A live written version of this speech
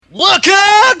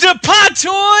Welcome to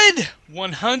Podtoid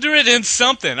 100 and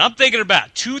something. I'm thinking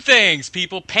about two things,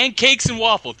 people. Pancakes and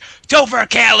waffles. Topher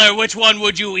Keller, which one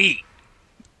would you eat?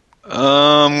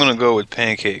 I'm gonna go with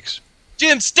pancakes.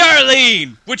 Jim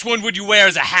Sterling, which one would you wear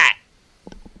as a hat?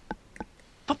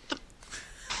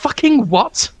 Fucking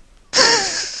what?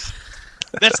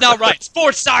 That's not right.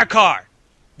 Sports star car.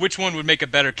 Which one would make a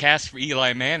better cast for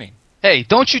Eli Manning? Hey,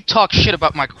 don't you talk shit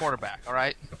about my quarterback,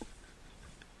 alright?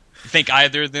 You think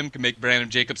either of them can make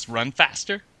Brandon Jacobs run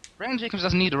faster? Brandon Jacobs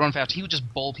doesn't need to run fast. He would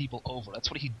just bowl people over.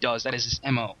 That's what he does. That is his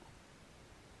MO.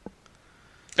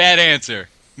 Bad answer.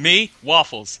 Me,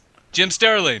 waffles. Jim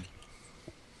Sterling.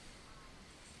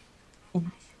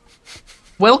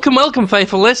 Welcome,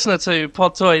 faithful listener to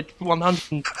Podtoid 100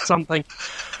 and something.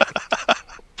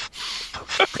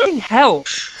 Fucking hell.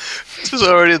 This is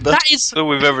already the That best that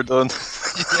we've ever done.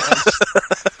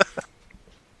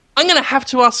 I'm going to have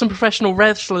to ask some professional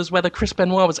wrestlers whether Chris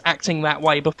Benoit was acting that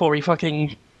way before he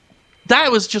fucking...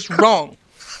 That was just wrong.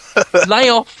 Lay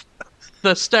off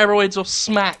the steroids or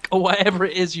smack or whatever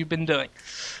it is you've been doing.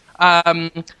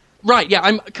 Right, yeah,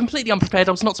 I'm completely unprepared.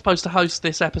 I was not supposed to host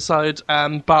this episode,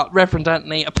 but Reverend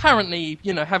Anthony, apparently,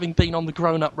 you know, having been on the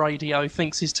grown-up radio,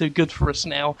 thinks he's too good for us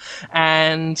now,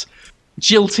 and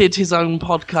jilted his own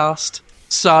podcast.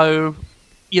 So...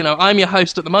 You know, I'm your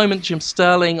host at the moment, Jim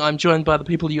Sterling. I'm joined by the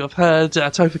people you have heard,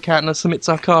 Topher Katner, Sumit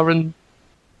Sarkar, and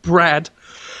Brad.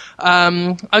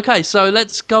 Okay, so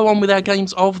let's go on with our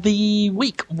games of the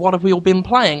week. What have we all been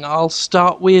playing? I'll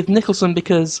start with Nicholson,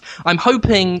 because I'm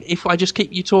hoping if I just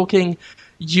keep you talking,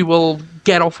 you will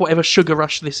get off whatever sugar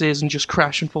rush this is and just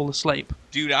crash and fall asleep.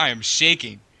 Dude, I am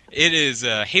shaking. It is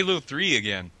Halo 3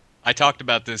 again. I talked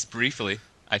about this briefly,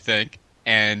 I think,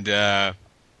 and...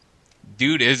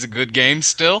 Dude, it is a good game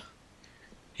still.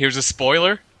 Here's a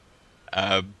spoiler.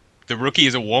 The rookie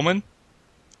is a woman.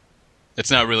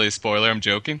 That's not really a spoiler, I'm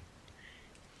joking.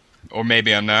 Or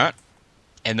maybe I'm not.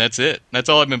 And that's it. That's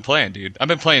all I've been playing, dude. I've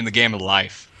been playing the game of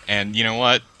life. And you know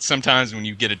what? Sometimes when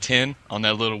you get a 10 on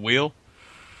that little wheel,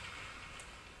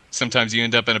 sometimes you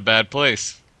end up in a bad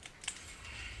place.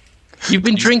 You've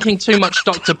been drinking too much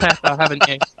Dr. Pepper, haven't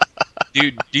you?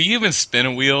 Dude, do you even spin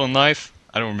a wheel in life?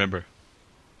 I don't remember.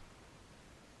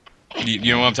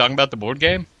 You know what I'm talking about? The board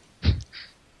game?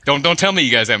 Don't tell me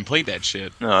you guys haven't played that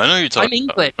shit. No, I know you're talking I'm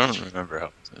English. about. I don't remember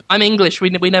how. I'm English. We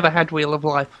never had Wheel of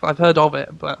Life. I've heard of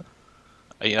it, but...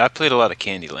 Yeah, I played a lot of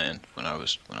Candyland when I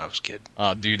was a kid.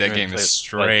 Oh, dude, that game is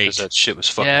straight. Because that shit was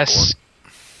fucking Yes.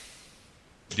 boring.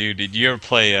 Dude, did you ever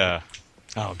play,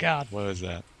 oh god, what was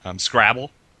that?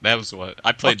 Scrabble? That was what,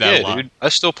 I played Fuck that yeah, a lot. dude. I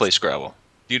still play Scrabble.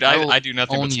 Dude, I will I do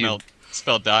nothing own but you.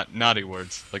 spell naughty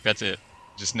words. Like, that's it.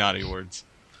 Just naughty words.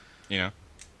 You know?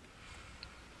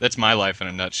 That's my life in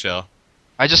a nutshell.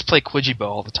 I just play Quijibo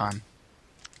all the time.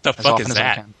 What the As fuck often is as I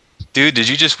that? can. Dude, did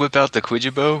you just whip out the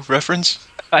Quijibo reference?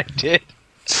 I did.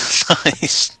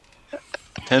 Nice.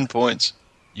 10 points.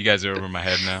 You guys are over my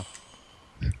head now.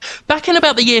 Back in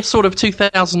about the year sort of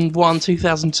 2001,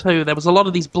 2002, there was a lot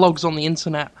of these blogs on the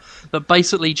internet that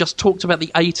basically just talked about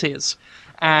the 80s.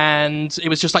 And it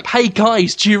was just like, hey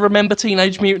guys, do you remember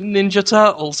Teenage Mutant Ninja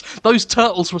Turtles? Those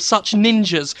turtles were such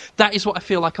ninjas. That is what I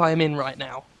feel like I am in right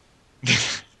now.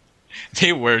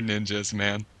 They were ninjas,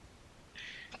 man.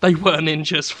 They were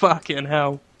ninjas, fucking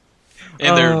hell.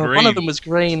 And they're green. One of them was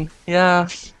green, yeah.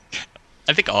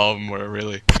 I think all of them were,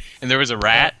 really. And there was a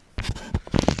rat.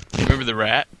 Remember the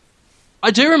rat? I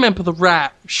do remember the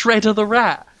rat, Shredder the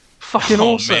rat. Fucking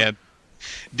Oh, awesome. man.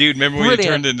 Dude, remember when he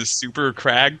Brilliant. turned into Super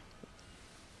Crag?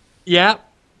 Yeah,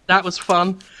 that was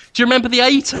fun. Do you remember the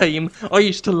A-Team? I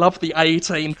used to love the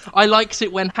A-Team. I liked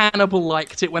it when Hannibal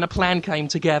liked it, when a plan came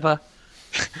together.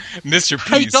 Mr.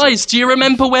 Hey Peace. guys, do you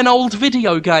remember when old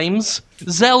video games,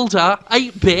 Zelda,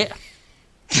 8-bit?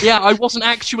 Yeah, I wasn't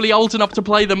actually old enough to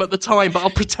play them at the time, but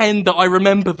I'll pretend that I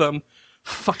remember them.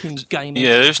 Fucking gaming.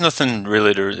 Yeah, there's nothing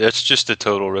really to... It's just a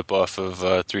total rip-off of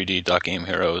 3D Dot Game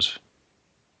Heroes.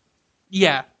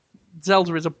 Yeah,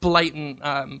 Zelda is a blatant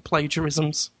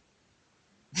plagiarisms.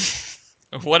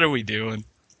 What are we doing?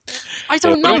 I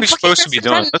don't What know. are we supposed to be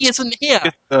doing? Reverend Andy isn't here.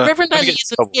 Reverend Andy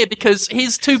isn't here because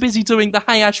he's too busy doing the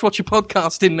Hey Ash Watch Your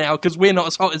Podcast in now because we're not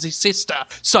as hot as his sister.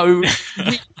 So,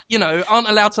 we, you know, aren't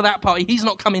allowed to that party. He's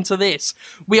not coming to this.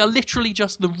 We are literally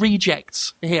just the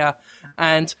rejects here.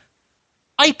 And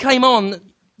I came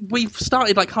on, we've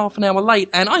started like half an hour late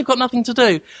and I've got nothing to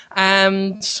do.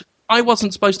 And I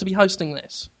wasn't supposed to be hosting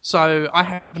this. So I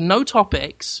have no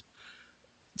topics.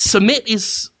 Submit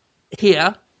is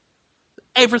here.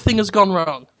 Everything has gone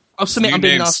wrong. I'll submit. New I'm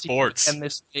being name nasty sports. again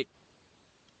this week.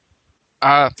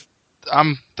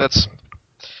 That's...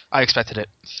 I expected it.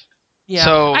 Yeah.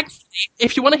 So- Actually,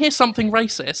 if you want to hear something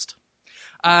racist,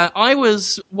 I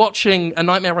was watching A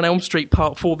Nightmare on Elm Street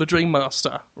Part 4, The Dream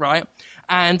Master, right?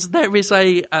 And there is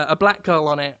a black girl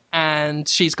on it, and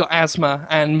she's got asthma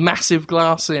and massive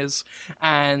glasses,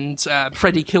 and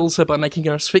Freddy kills her by making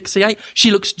her asphyxiate.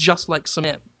 She looks just like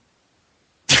Samir.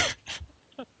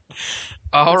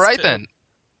 All right then.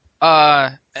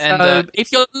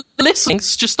 If you're listening,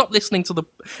 just stop listening to the...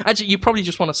 Actually, you probably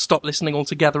just want to stop listening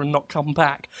altogether and not come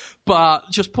back. But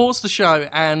just pause the show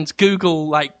and Google,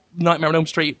 like, Nightmare on Elm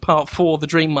Street Part 4, The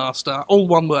Dream Master, all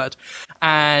one word,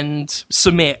 and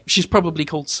Samir. She's probably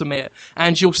called Samir.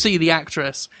 And you'll see the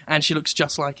actress, and she looks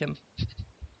just like him.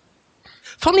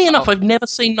 Funnily enough, I've never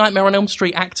seen Nightmare on Elm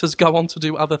Street actors go on to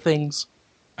do other things.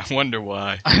 I wonder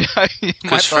why.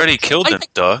 Because Freddy killed him,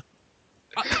 duh.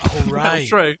 Oh, right.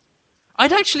 True.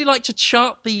 I'd actually like to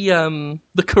chart the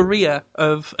career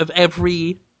of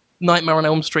every Nightmare on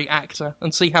Elm Street actor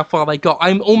and see how far they got.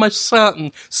 I'm almost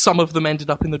certain some of them ended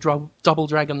up in the Double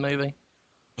Dragon movie.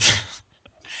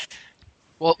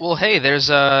 Well, hey, there's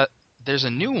a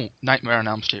new Nightmare on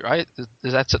Elm Street, right?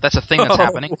 That's a thing that's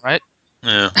happening, right?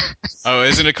 Yeah. Oh,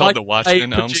 isn't it called Like The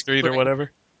Watchmen a Elm Street or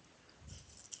whatever?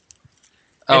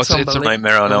 Oh, It's it's a, unbelievable.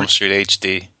 Nightmare on Elm Street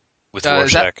HD with Is that-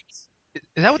 Rorschach. is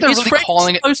that what they're really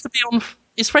calling it?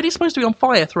 Is Freddy supposed to be on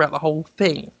fire throughout the whole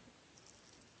thing?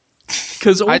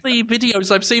 Because all the videos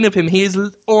I've seen of him, he is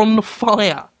on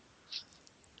fire.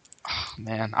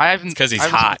 Man, I haven't. Because he's I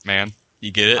haven't- hot, man.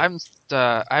 You get it? I haven't.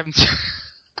 I haven't.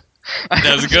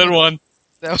 That was a good one.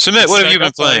 Submit, what have you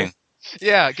been playing?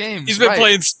 Yeah, games. He's been right.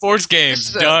 playing sports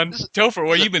games. Done. this is Topher,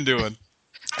 what you been doing?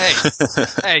 Hey,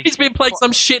 hey. He's been playing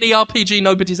some shitty RPG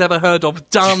nobody's ever heard of.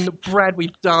 Done. Brad,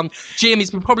 we've done. Jim,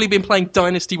 he's probably been playing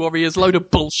Dynasty Warriors. Load of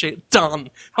bullshit. Done.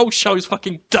 Whole show's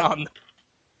fucking done.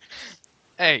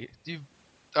 Hey, you.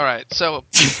 All right. So,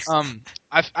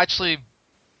 I've actually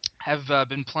have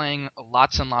been playing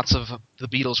lots and lots of the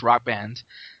Beatles Rock Band.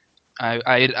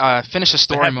 I finished the They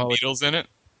story have mode. Beatles in it?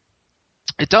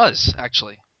 It does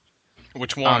actually.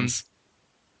 Which ones?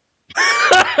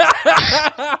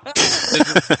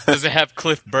 Does it have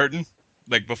Cliff Burton?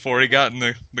 Like before he got in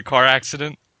the car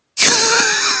accident?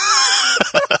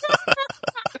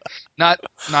 Not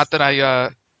that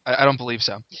I don't believe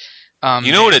so.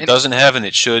 You know what it and- doesn't have, and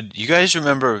it should? You guys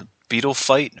remember Beetle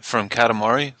Fight from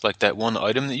Katamari? Like that one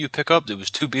item that you pick up? There was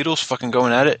two Beetles fucking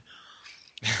going at it.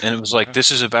 And it was like, this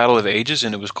is a battle of ages,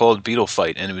 and it was called Beetle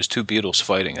Fight, and it was two Beetles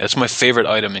fighting. That's my favorite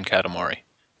item in Katamari.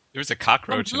 There was a I'd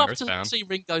cockroach in love to Earthbound. see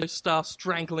Ringo Starr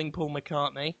strangling Paul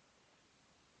McCartney.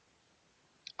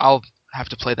 I'll have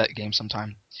to play that game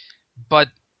sometime. But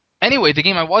anyway, the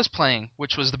game I was playing,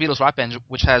 which was the Beatles Rock Band,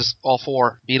 which has all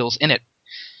four Beatles in it,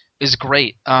 is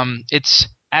great. It's,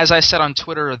 as I said on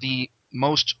Twitter, the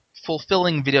most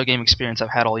fulfilling video game experience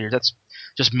I've had all year. That's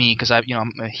just me, because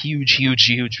I'm a huge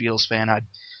Beatles fan. I'd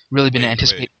really been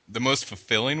anticipating. The most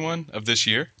fulfilling one of this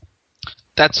year?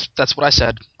 That's what I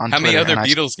said on How Twitter. many other and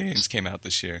Beatles games came out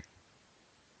this year?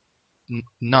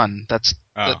 None. That's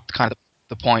Oh. kind of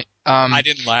the point. I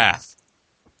didn't laugh.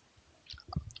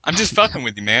 I'm just fucking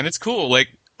with you, man. It's cool. Like,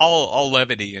 all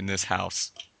levity in this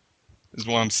house is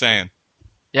what I'm saying.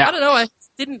 Yeah. I don't know.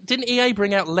 Didn't EA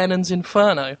bring out Lennon's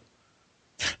Inferno?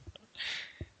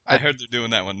 I heard they're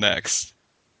doing that one next.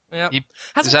 Yeah. Is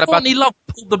Hasn't that about- Courtney Love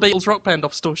pulled the Beatles Rock Band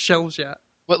off store shelves yet?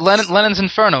 What Lennon's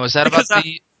Inferno, is that about Because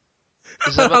the...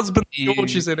 Is Her that about husband the-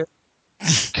 George is in it.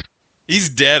 He's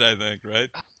dead, I think, right?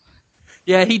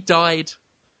 Yeah, he died.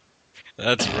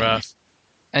 That's rough.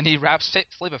 And he raps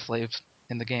Flavor Flav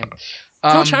in the game.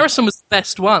 George Harrison was the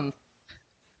best one.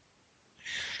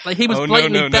 Like, he was Oh, no,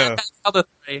 blatantly no, better no. than the other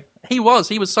three. He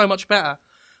was so much better.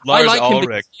 Lars I like him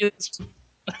Ulrich. because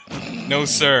No,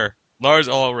 sir. Lars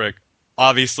Ulrich.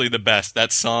 Obviously the best.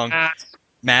 That song, Ah,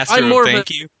 Master I'm of more of Thank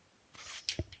a- You.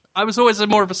 I was always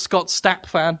more of a Scott Stapp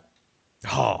fan.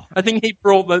 Oh. I think he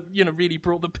really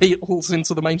brought the Beatles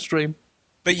into the mainstream.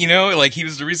 But like, he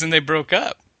was the reason they broke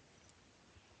up.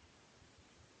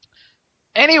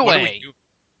 What do we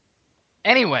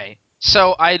Anyway, do?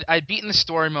 so I'd beaten the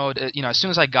story mode. As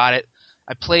soon as I got it,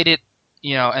 I played it.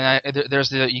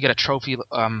 And you get a trophy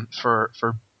for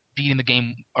beating the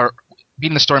game or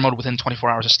beating the story mode within 24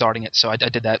 hours of starting it. So I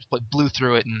did that, blew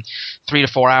through it in 3 to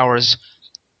 4 hours.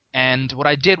 And what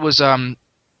I did was,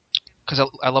 because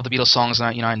I love the Beatles songs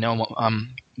and I know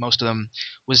most of them,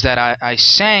 was that I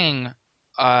sang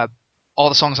all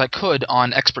the songs I could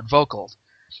on expert vocal.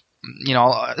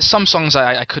 Some songs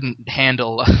I couldn't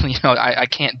handle. I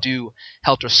can't do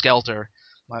Helter Skelter.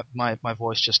 My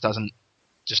voice just doesn't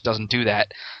do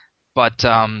that. But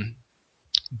the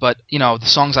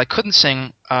songs I couldn't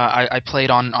sing, I played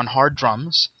on hard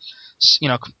drums.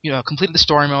 completed the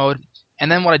story mode,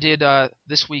 and then what I did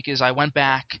this week is I went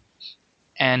back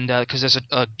and because there's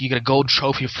you get a gold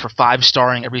trophy for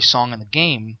 5-starring every song in the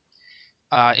game.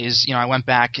 I went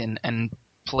back and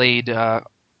played the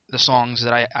songs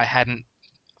that I hadn't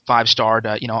 5-starred.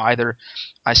 Either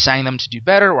I sang them to do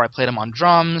better or I played them on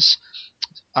drums.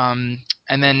 And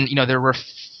then there were a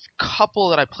couple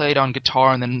that I played on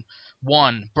guitar, and then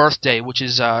one, Birthday, which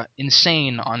is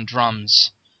insane on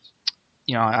drums.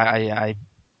 I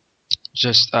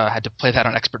just had to play that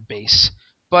on expert bass.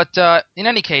 But in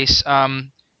any case,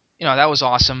 that was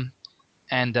awesome,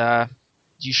 and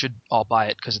you should all buy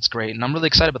it because it's great. And I'm really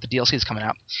excited about the DLC that's coming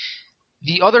out.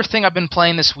 The other thing I've been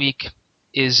playing this week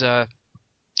is the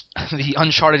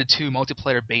Uncharted 2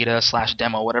 multiplayer beta /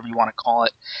 demo, whatever you want to call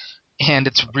it. And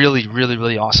it's really, really,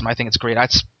 really awesome. I think it's great.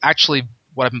 That's actually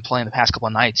what I've been playing the past couple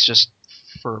of nights just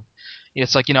for...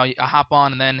 It's like, I hop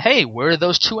on and then, hey, where did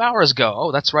those 2 hours go?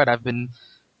 Oh, that's right, I've been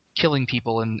killing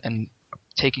people and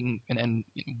taking and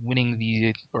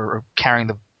winning or carrying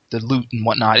the loot and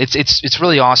whatnot. It's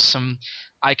really awesome.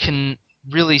 I can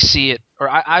really see it, or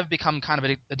I've become kind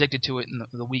of addicted to it in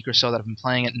the week or so that I've been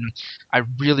playing it, and I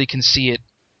really can see it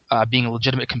being a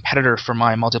legitimate competitor for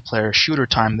my multiplayer shooter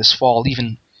time this fall,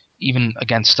 even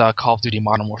against Call of Duty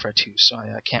Modern Warfare 2. So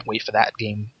I can't wait for that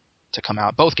game to come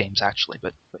out. Both games, actually,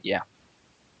 but yeah.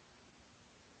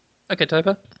 Okay,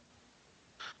 Topher.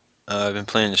 I've been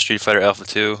playing the Street Fighter Alpha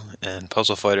 2 and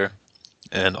Puzzle Fighter,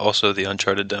 and also the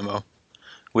Uncharted demo,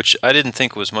 which I didn't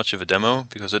think was much of a demo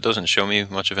because it doesn't show me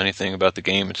much of anything about the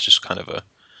game. It's just kind of a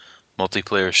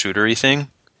multiplayer shootery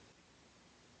thing,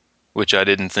 which I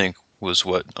didn't think was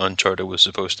what Uncharted was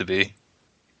supposed to be.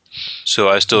 So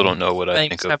I still don't know what I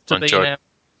think of Uncharted.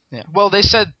 Yeah. Well, they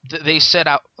said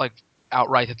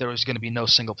outright that there was going to be no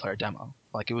single player demo.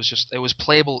 Like it was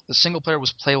playable. The single player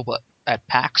was playable at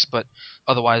PAX, but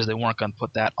otherwise they weren't going to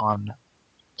put that on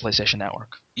PlayStation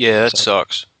Network. Yeah, that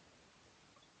sucks.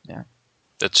 Yeah,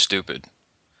 that's stupid.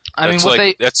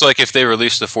 That's like if they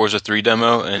released the Forza 3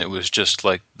 demo and it was just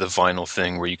like the vinyl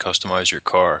thing where you customize your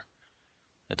car.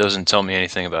 It doesn't tell me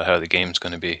anything about how the game's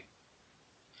going to be.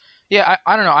 Yeah,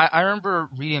 I don't know. I remember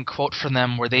reading a quote from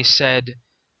them where they said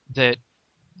that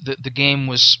the game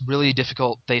was really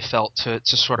difficult, they felt, to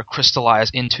sort of crystallize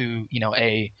into,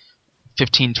 a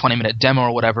 15-20 minute demo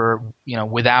or whatever,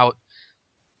 without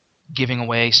giving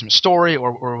away some story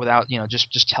or without,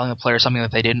 just telling the player something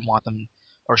that they didn't want them,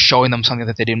 or showing them something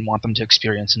that they didn't want them to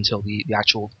experience until the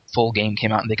actual full game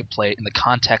came out and they could play it in the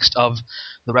context of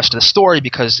the rest of the story,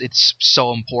 because it's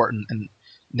so important. And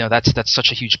that's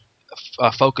such a huge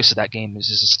focus of that game is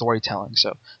the storytelling.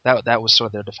 So that was sort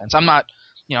of their defense. I'm not,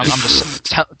 I'm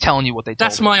just telling you what they told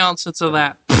That's my answer to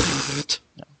that.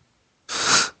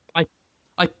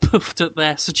 I poofed at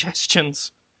their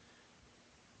suggestions.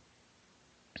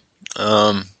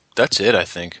 That's it, I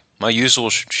think. My usual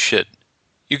shit.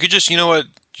 You could just, you know what?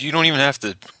 You don't even have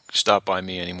to stop by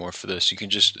me anymore for this. You can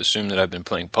just assume that I've been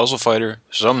playing Puzzle Fighter,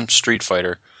 some Street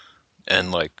Fighter,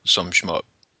 and like some shmup.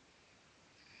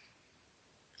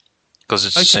 Because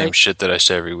it's the same shit that I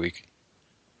say every week.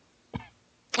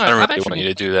 I don't really want you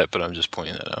to do that, but I'm just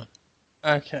pointing that out.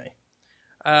 Okay.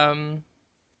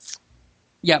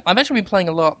 Yeah, I've actually been playing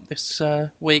a lot this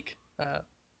week. A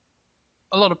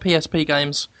lot of PSP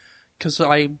games, because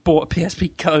I bought a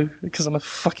PSP Go, because I'm a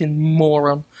fucking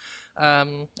moron.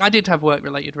 I did have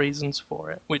work-related reasons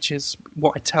for it, which is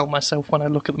what I tell myself when I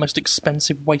look at the most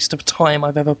expensive waste of time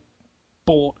I've ever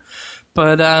bought.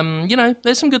 But,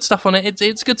 there's some good stuff on it.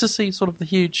 It's good to see sort of the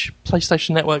huge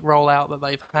PlayStation Network rollout that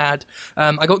they've had.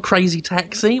 I got Crazy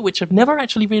Taxi, which I've never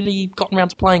actually really gotten around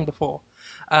to playing before.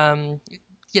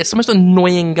 It's the most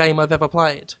annoying game I've ever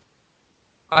played.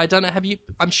 I don't know, have you...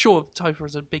 I'm sure Topher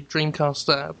is a big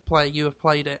Dreamcast player. You have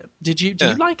played it. Did you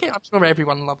like it? I'm sure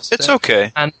everyone loves it. It's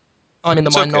okay. And I'm in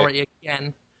the minority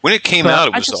again. When it came out,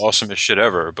 it was the awesomest shit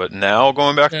ever. But now,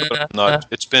 going back to it,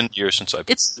 it's been years since I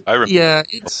remember. Yeah,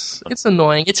 it's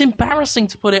annoying. It's embarrassing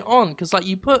to put it on, because like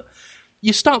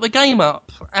you start the game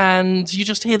up and you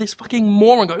just hear this fucking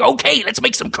moron going, okay, let's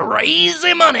make some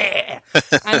crazy money.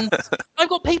 And I've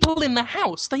got people in the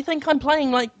house. They think I'm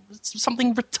playing like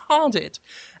something retarded.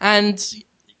 And,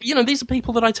 these are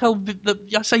people that I tell,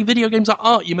 I say video games are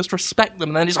art, you must respect them.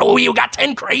 And then it's, you got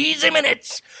 10 crazy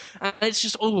minutes. And it's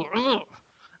just,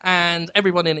 and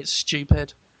everyone in it's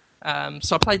stupid.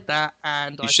 So I played that,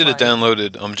 and you should have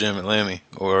downloaded Jammin' Lammy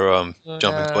or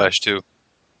Jumping Flash 2.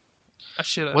 I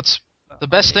should have. What's the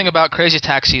best thing about Crazy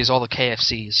Taxi is all the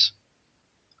KFCs.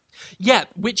 Yeah,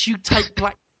 which you take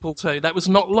black people to. That was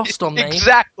not lost on me.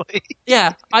 Exactly.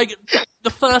 Yeah,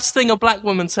 the first thing a black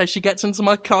woman says she gets into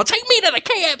my car, take me to the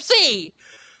KFC!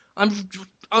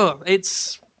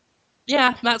 That's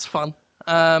fun.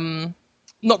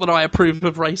 Not that I approve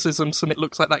of racism, so it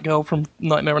looks like that girl from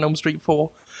Nightmare on Elm Street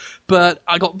 4. But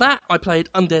I got that. I played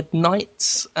Undead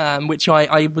Nights, which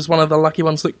I was one of the lucky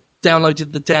ones that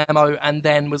downloaded the demo and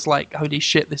then was like, holy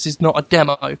shit, this is not a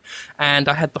demo. And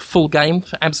I had the full game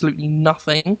for absolutely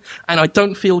nothing. And I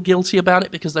don't feel guilty about it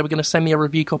because they were going to send me a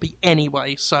review copy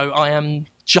anyway, so I am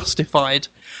justified.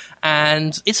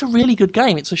 And it's a really good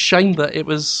game. It's a shame that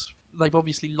they've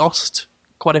obviously lost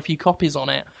quite a few copies on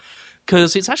it,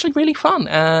 because it's actually really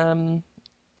fun.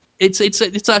 It's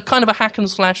a kind of a hack and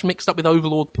slash mixed up with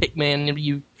Overlord Pikmin.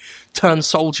 You turn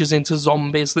soldiers into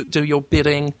zombies that do your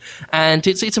bidding, and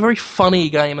it's a very funny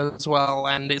game as well.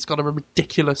 And it's got a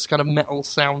ridiculous kind of metal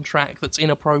soundtrack that's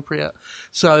inappropriate.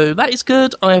 So that is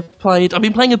good. I've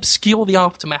been playing Obscure the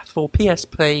Aftermath for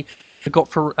PSP. I got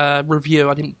for review.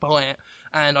 I didn't buy it,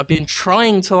 and I've been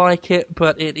trying to like it,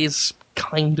 but it is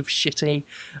kind of shitty.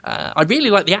 I really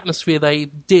like the atmosphere they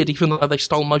did, even though they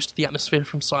stole most of the atmosphere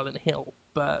from Silent Hill.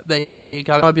 But there you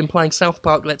go. I've been playing South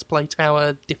Park Let's Play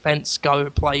Tower Defense Go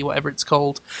Play, whatever it's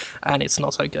called, and it's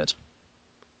not so good.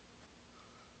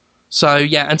 So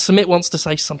yeah, and Sumit wants to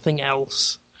say something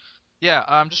else.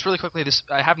 Yeah, just really quickly,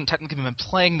 I haven't technically been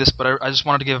playing this, but I just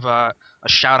wanted to give a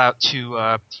shout out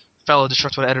to fellow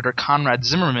Destructoid editor Conrad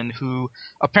Zimmerman, who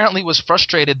apparently was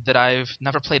frustrated that I've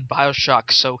never played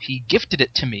BioShock, so he gifted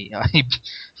it to me.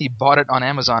 He bought it on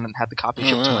Amazon and had the copy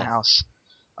shipped to my house.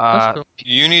 Cool.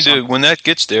 You need to, when that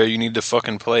gets there, you need to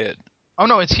fucking play it. Oh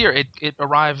no, it's here. It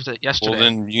arrived yesterday. Well,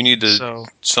 then you need to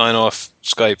sign off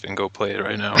Skype and go play it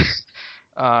right now.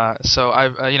 So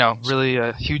I've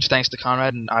really huge thanks to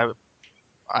Conrad, and I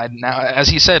now, as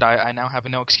he said, I now have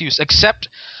no excuse except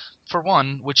for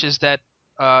one, which is that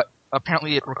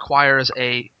apparently it requires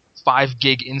a 5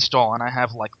 gig install, and I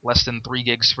have like less than 3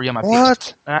 gigs free on my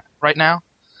PC right now.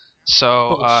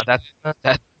 So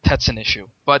that's an issue.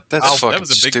 But that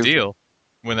was a big deal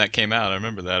when that came out. I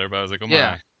remember that everybody was like, "Oh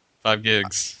my, 5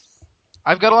 gigs."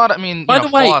 I've got a lot. I mean, by the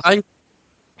way, I'm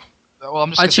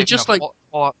just going to say,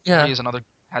 Fallout 3 is another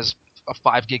has a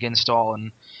 5 gig install,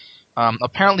 and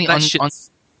apparently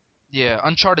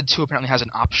Uncharted 2 apparently has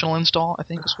an optional install, I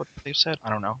think is what they've said. I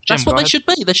don't know. Jim, that's what they should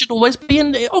be. They should always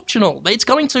be optional. It's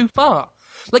going too far.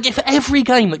 Like, if every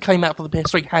game that came out for the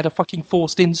PS3 had a fucking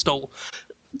forced install,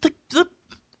 the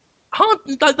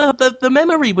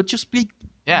memory would just be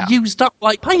used up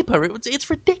like paper. It's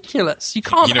ridiculous. You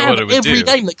can't have every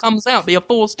game that comes out be a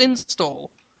forced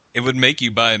install. It would make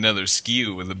you buy another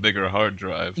SKU with a bigger hard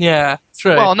drive. Yeah,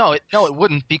 true. Well, no, it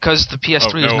wouldn't, because the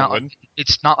PS3 is not.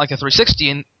 It's not like a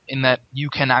 360 in that you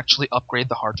can actually upgrade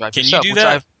the hard drive. Can yourself, you do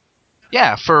that?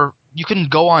 You can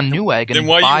go on Newegg and then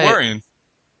why buy are you worrying?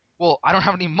 Well, I don't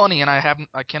have any money, and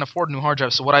I can't afford a new hard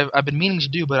drive. So what I've been meaning to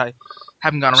do, but I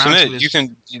haven't gotten around to is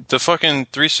the fucking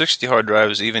 360 hard drive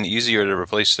is even easier to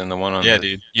replace than the one on. Yeah,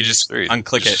 dude. You just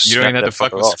unclick it. You don't even have to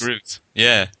fuck with screws.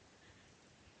 Yeah.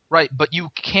 Right, but you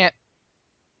can't.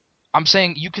 I'm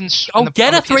saying you can.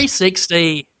 Get a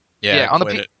 360. Yeah,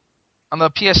 on the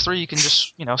PS3, you can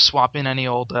just swap in any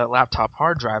old laptop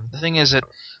hard drive. The thing is that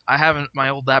I have my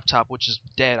old laptop, which is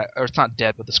dead, or it's not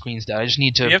dead, but the screen's dead. I just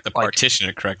need to. You have to partition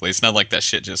it correctly. It's not like that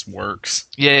shit just works.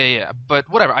 Yeah. But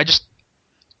whatever.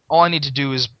 All I need to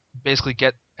do is basically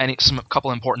get a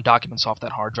couple important documents off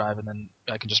that hard drive, and then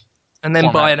I can just. And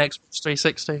then buy an Xbox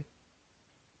 360.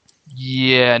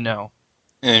 Yeah. No.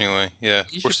 Anyway, yeah,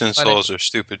 forced installs are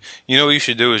stupid. You know what you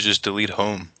should do is just delete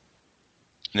Home.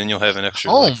 And then you'll have an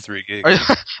extra 3 gigs.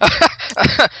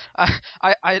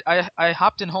 I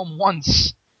hopped in Home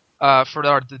once for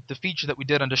the feature that we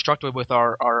did on Destructoid with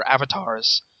our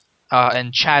avatars,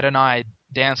 and Chad and I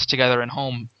danced together in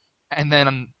Home, and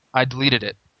then I deleted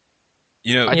it.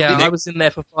 I was in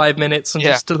there for 5 minutes and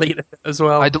just deleted it as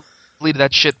well. I deleted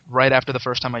that shit right after the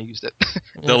first time I used it.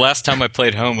 The last time I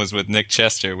played Home was with Nick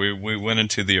Chester. We went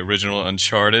into the original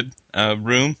Uncharted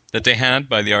room that they had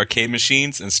by the arcade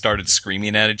machines and started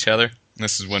screaming at each other.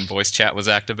 This is when voice chat was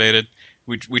activated.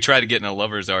 We tried to get in a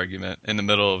lover's argument in the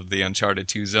middle of the Uncharted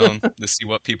 2 zone to see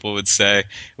what people would say.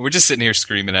 We're just sitting here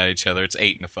screaming at each other. It's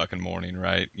 8 in the fucking morning,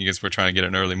 right? Because we're trying to get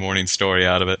an early morning story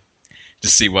out of it.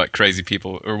 Just see what crazy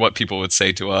people, or what people would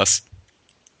say to us.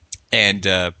 And,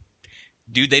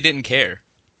 dude, they didn't care.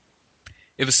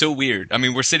 It was so weird. I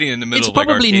mean, we're sitting in the middle of like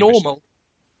probably normal.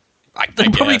 I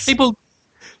probably people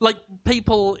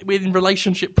with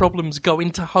relationship problems go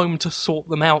into Home to sort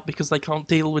them out because they can't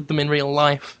deal with them in real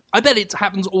life. I bet it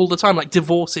happens all the time. Like,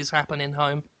 divorces happen in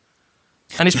Home,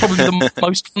 and it's probably the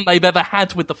most fun they've ever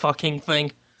had with the fucking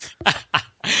thing.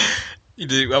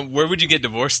 Where would you get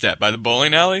divorced at? By the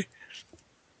bowling alley?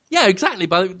 Yeah, exactly.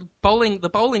 But the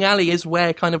bowling alley is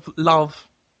where kind of love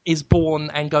is born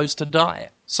and goes to die.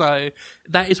 So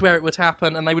that is where it would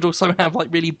happen, and they would also have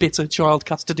like really bitter child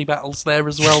custody battles there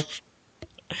as well.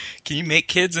 Can you make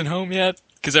kids in home yet?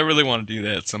 Because I really want to do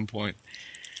that at some point.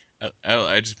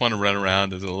 I just want to run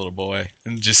around as a little boy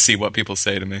and just see what people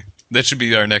say to me. That should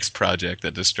be our next project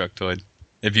at Destructoid.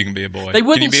 If you can be a boy. They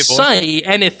wouldn't Can you be a boy? say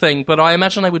anything, but I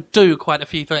imagine they would do quite a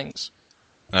few things.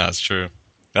 That's true.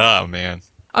 Oh, man.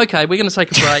 Okay, we're going to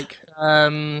take a break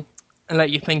and let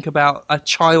you think about a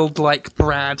childlike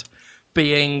Brad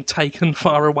being taken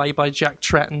far away by Jack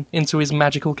Tretton into his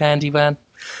magical candy van.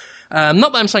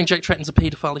 Not that I'm saying Jack Tretton's a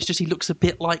paedophile, it's just he looks a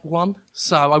bit like one,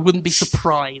 so I wouldn't be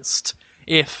surprised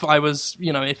if I was,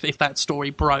 if that story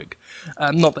broke.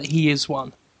 Not that he is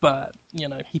one, but,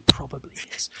 he probably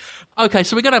is. Okay,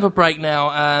 so we're going to have a break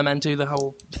now and do the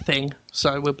whole thing,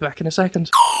 so we'll be back in a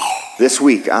second. This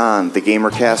week on the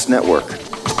GamerCast Network,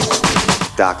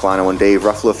 Doc Lano and Dave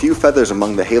ruffle a few feathers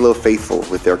among the Halo faithful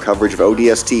with their coverage of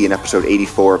ODST in episode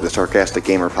 84 of the Sarcastic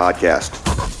Gamer podcast.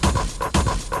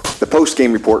 The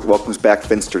post-game report welcomes back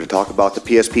Finster to talk about the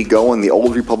PSP Go and the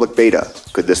Old Republic beta.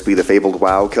 Could this be the fabled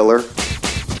WoW killer?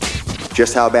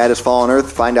 Just how bad is Fallen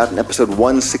Earth? Find out in episode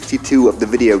 162 of the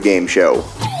Video Game Show.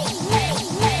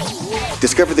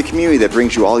 Discover the community that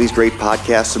brings you all these great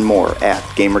podcasts and more at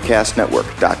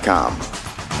GamerCastNetwork.com.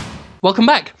 Welcome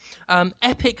back.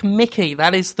 Epic Mickey,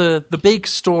 that is the big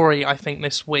story, I think,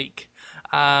 this week.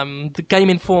 The Game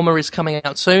Informer is coming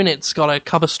out soon. It's got a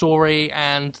cover story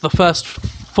and the first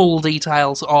full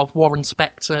details of Warren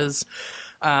Spector's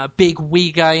big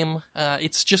Wii game.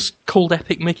 It's just called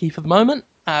Epic Mickey for the moment.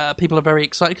 People are very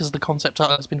excited because the concept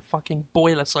art has been fucking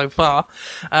boiler so far.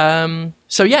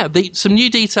 So yeah, some new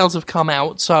details have come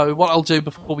out. So what I'll do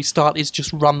before we start is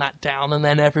just run that down, and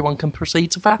then everyone can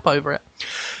proceed to vap over it.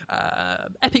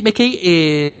 Epic Mickey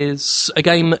is a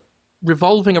game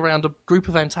revolving around a group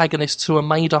of antagonists who are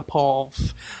made up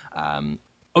of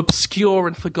obscure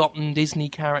and forgotten Disney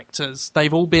characters.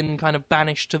 They've all been kind of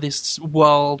banished to this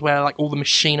world where like all the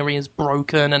machinery is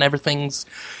broken and everything's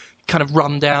kind of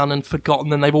run down and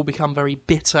forgotten, and they've all become very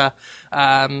bitter.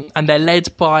 And they're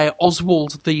led by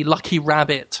Oswald the Lucky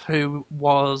Rabbit, who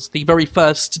was the very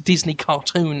first Disney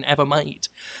cartoon ever made,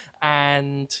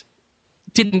 and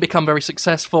didn't become very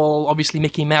successful. Obviously,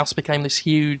 Mickey Mouse became this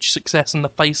huge success in the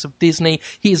face of Disney.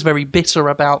 He is very bitter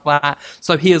about that.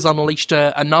 So he has unleashed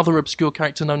another obscure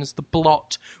character known as the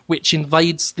Blot, which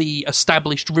invades the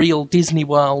established real Disney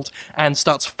world and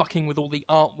starts fucking with all the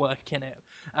artwork in it.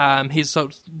 He's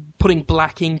sort of putting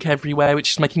black ink everywhere,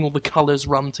 which is making all the colours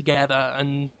run together,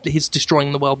 and he's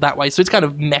destroying the world that way. So it's kind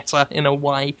of meta in a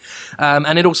way.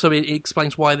 And it also it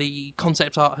explains why the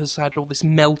concept art has had all this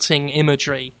melting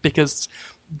imagery, because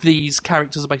these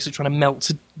characters are basically trying to melt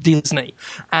to Disney.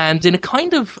 And in a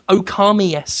kind of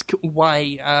Okami-esque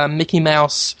way, Mickey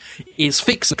Mouse is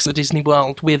fixing the Disney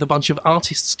world with a bunch of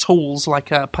artists' tools like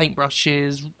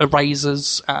paintbrushes,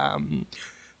 erasers,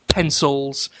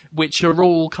 pencils, which are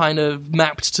all kind of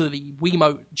mapped to the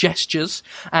Wiimote gestures,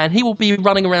 and he will be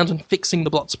running around and fixing the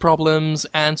Blot's problems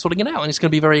and sorting it out, and it's going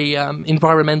to be very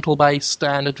environmental based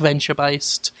and adventure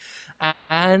based,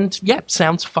 and yeah,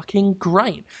 sounds fucking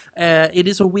great. It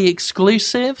is a Wii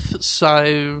exclusive,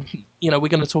 so we're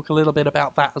going to talk a little bit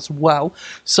about that as well.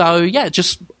 So yeah,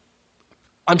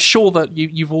 I'm sure that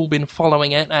you've all been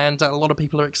following it, and a lot of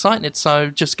people are excited.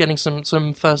 So, just getting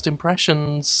some first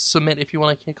impressions. Submit if you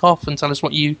want to kick off and tell us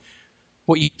what you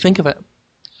think of it.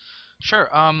 Sure.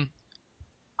 I'm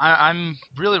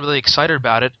really, really excited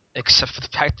about it, except for the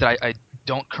fact that I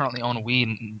don't currently own a Wii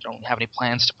and don't have any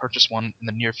plans to purchase one in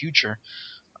the near future.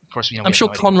 Of course, I'm sure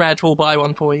Conrad will buy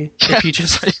one for you if you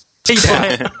just buy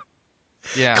it.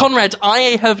 Yeah. Conrad,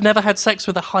 I have never had sex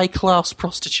with a high class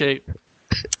prostitute.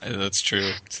 That's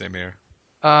true. Same here.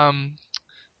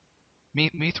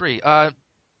 Me three. I'm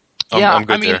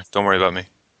good there. Don't worry about me.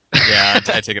 Yeah,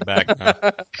 I take it back.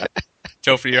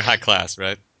 Topher, you're high class,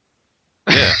 right?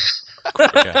 Yeah.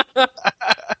 Okay.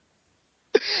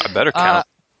 I better count.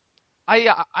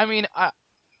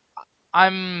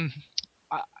 I'm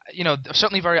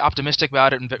certainly very optimistic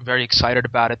about it and very excited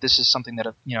about it. This is something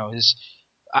that is.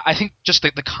 I think just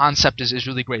the concept is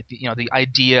really great. The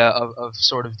idea of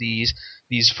sort of these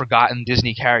forgotten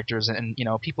Disney characters, and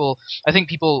most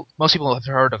people have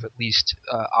heard of at least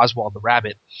Oswald the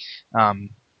Rabbit.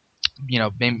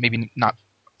 Maybe not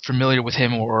familiar with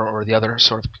him or the other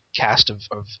sort of cast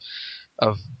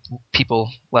of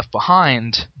people left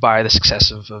behind by the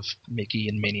success of Mickey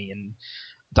and Minnie and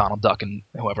Donald Duck and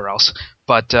whoever else.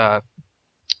 But I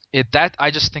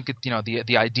just think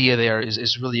the idea there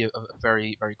is really a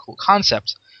very, very cool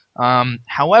concept.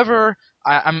 However,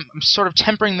 I'm sort of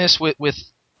tempering this with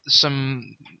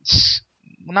some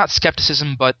not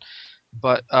skepticism, but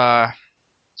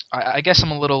I guess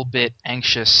I'm a little bit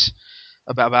anxious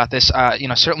about this.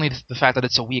 Certainly the fact that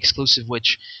it's a Wii exclusive,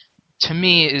 which to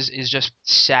me is just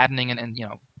saddening, and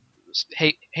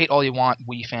hate all you want,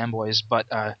 Wii fanboys, but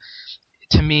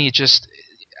to me, just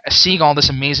seeing all this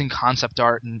amazing concept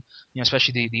art and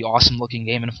especially the awesome looking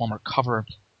Game Informer cover,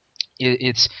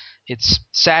 it's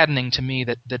saddening to me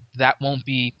that won't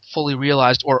be fully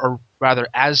realized, or rather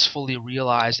as fully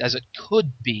realized as it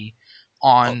could be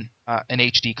on an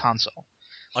HD console.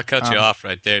 I'll cut you off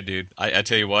right there, dude. I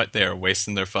tell you what, they are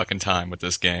wasting their fucking time with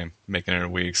this game, making it a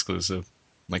Wii exclusive.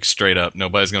 Like straight up,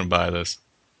 nobody's gonna buy this.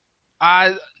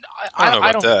 I don't know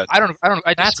about that. I don't.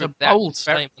 I That's disagree a with that. bold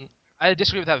statement. I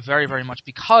disagree with that very, very much,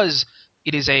 because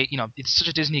it is it's such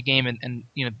a Disney game, and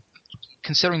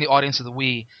considering the audience of the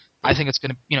Wii, I think it's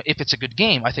gonna, if it's a good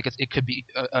game, I think it could be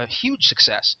a huge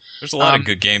success. There's a lot of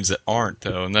good games that aren't,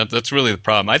 though, and that's really the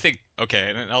problem. I think, okay,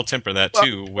 and I'll temper that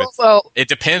too with. It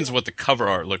depends what the cover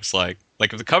art looks like.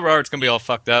 Like if the cover art's gonna be all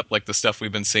fucked up, like the stuff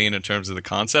we've been seeing in terms of the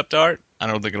concept art, I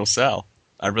don't think it'll sell.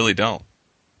 I really don't.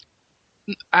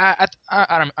 I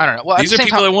don't know. Well, these are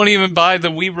people that won't even buy the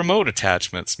Wii remote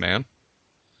attachments, man.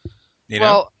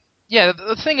 Well, yeah.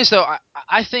 The thing is, though,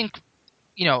 I think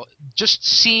just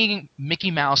seeing Mickey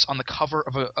Mouse on the cover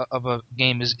of a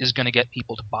game is going to get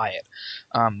people to buy it.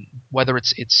 Whether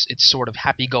it's sort of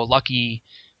happy-go-lucky,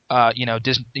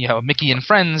 Disney, Mickey and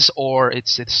Friends, or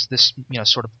it's this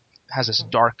sort of has this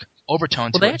dark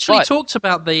overtone to it. Well, they actually talked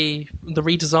about the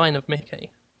redesign of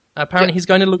Mickey. Apparently, he's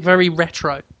going to look very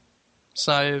retro.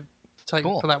 So take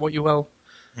for that what you will.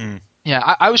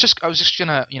 Yeah, I was just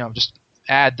gonna just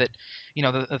add that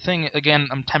the thing again.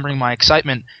 I'm tempering my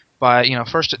excitement by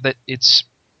first that it's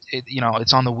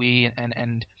on the Wii,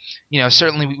 and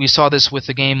certainly we saw this with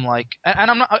the game like,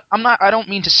 and I don't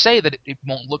mean to say that it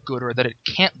won't look good or that it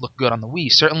can't look good on the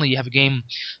Wii. Certainly you have a game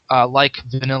like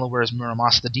Vanillaware's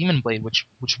Muramasa the Demon Blade, which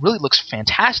really looks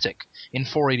fantastic in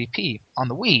 480p on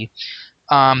the Wii.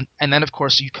 And then, of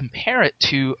course, you compare it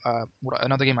to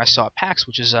another game I saw at PAX,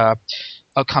 which is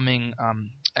upcoming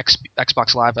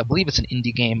Xbox Live. I believe it's an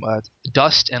indie game,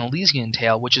 Dust and Elysian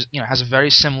Tale, which is has a very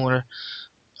similar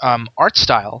art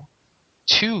style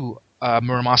to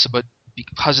Muramasa, but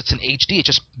because it's an HD, it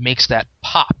just makes that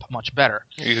pop much better.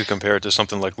 You could compare it to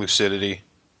something like Lucidity.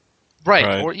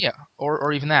 Right.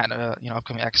 Or even that,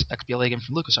 upcoming XBLA game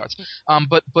from LucasArts.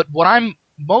 But what I'm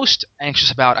most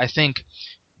anxious about, I think,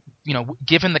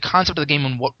 given the concept of the game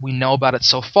and what we know about it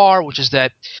so far, which is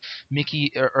that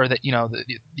Mickey, or that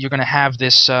you're going to have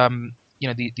this,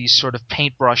 these sort of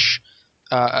paintbrush,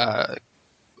 feature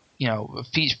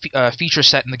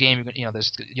set in the game.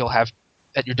 You'll have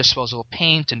at your disposal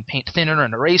paint and paint thinner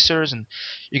and erasers, and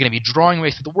you're going to be drawing your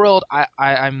way through the world.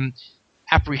 I'm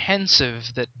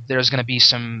apprehensive that there's going to be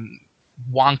some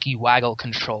wonky waggle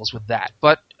controls with that,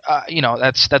 but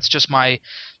that's just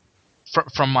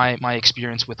from my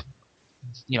experience with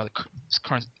the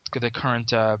current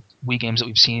Wii games that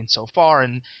we've seen so far,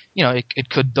 and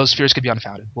those fears could be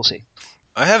unfounded. We'll see.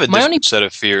 I have a different set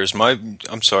of fears. My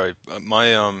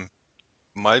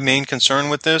main concern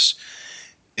with this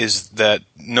is that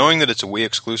knowing that it's a Wii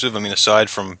exclusive. I mean, aside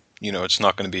from it's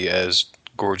not going to be as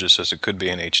gorgeous as it could be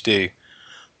in HD,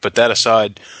 but that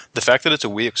aside, the fact that it's a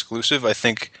Wii exclusive, I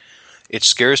think it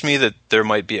scares me that there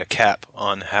might be a cap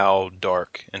on how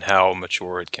dark and how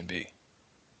mature it can be.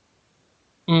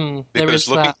 Because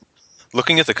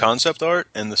looking at the concept art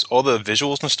and all the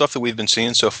visuals and stuff that we've been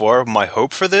seeing so far, my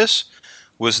hope for this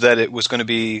was that it was going to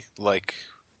be like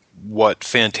what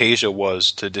Fantasia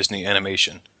was to Disney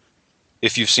animation.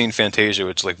 If you've seen Fantasia,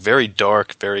 it's like very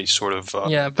dark, very sort of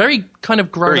very kind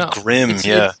of grown very up, grim.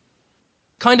 It's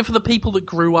kind of for the people that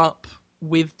grew up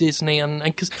with Disney, and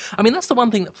because that's the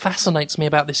one thing that fascinates me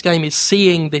about this game is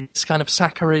seeing this kind of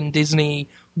saccharine Disney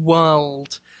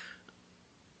world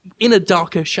in a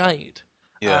darker shade.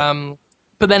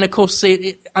 But then, of course, I'm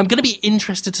going to be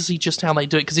interested to see just how they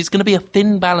do it, because it's going to be a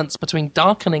thin balance between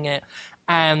darkening it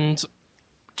and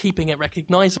keeping it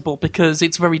recognizable, because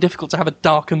it's very difficult to have a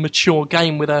dark and mature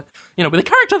game with a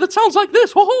character that sounds like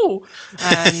this. Woohoo!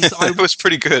 And it was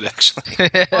pretty good,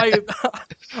 actually.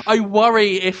 I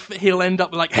worry if he'll end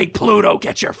up like, "Hey, Pluto,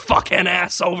 get your fucking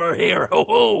ass over here!"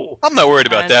 Woohoo! I'm not worried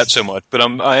about that so much, but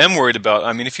I am worried about.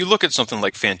 I mean, if you look at something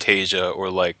like Fantasia or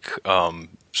like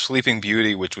Sleeping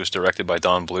Beauty, which was directed by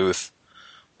Don Bluth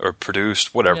or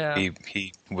produced, whatever,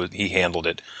 he handled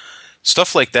it.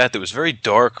 Stuff like that was very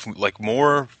dark, like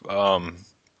more, I don't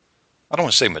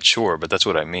want to say mature, but that's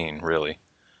what I mean, really.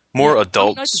 More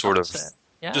adult sort of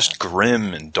Yeah. just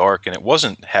grim and dark, and it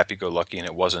wasn't happy-go-lucky, and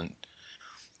it wasn't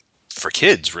for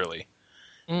kids really.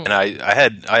 Mm. And I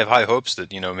have high hopes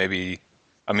that maybe,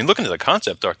 I mean, looking at the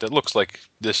concept art, that looks like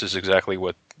this is exactly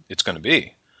what it's going to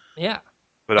be. Yeah.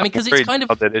 But I mean, I'm 'cause it's afraid kind of-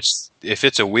 now that if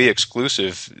it's a Wii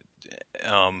exclusive,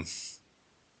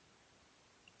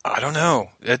 I don't know.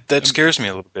 That scares me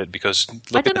a little bit because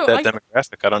looking don't at know, that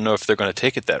demographic, I don't know if they're going to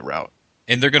take it that route.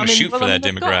 And they're going to shoot for that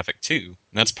they've got- demographic too. And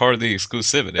that's part of the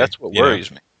exclusivity. That's what you know?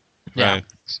 worries me. Yeah. Right.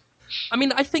 I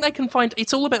mean, I think I can find.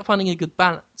 It's all about finding a good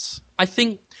balance. I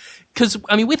think because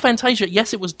with Fantasia,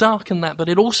 yes, it was dark and that, but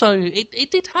it also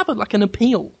it did have an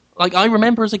appeal. Like I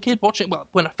remember as a kid watching. Well,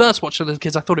 when I first watched it as a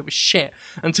kid, I thought it was shit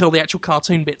until the actual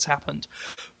cartoon bits happened.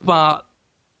 But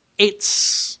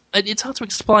it's hard to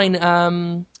explain.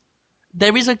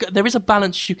 There is a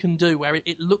balance you can do where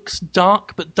it looks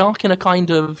dark, but dark in a kind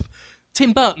of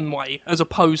Tim Burton way, as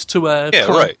opposed to a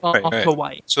Right. darker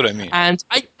way. That's what I mean. And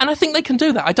I think they can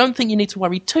do that. I don't think you need to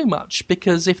worry too much,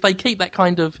 because if they keep that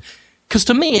kind of... Because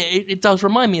to me, it does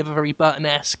remind me of a very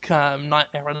Burton-esque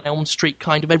Nightmare on Elm Street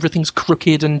kind of everything's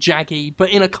crooked and jaggy, but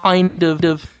in a kind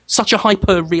of such a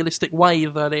hyper-realistic way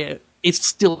that it's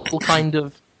still kind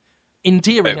of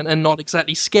endearing and not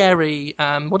exactly scary.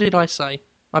 What did I say?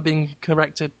 I've been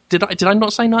corrected. Did I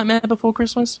not say Nightmare Before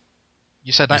Christmas?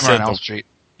 You said Nightmare on Elm Street.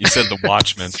 You said The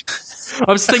Watchmen.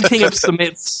 I was thinking of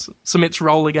Sumit's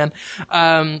role again.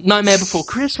 Nightmare Before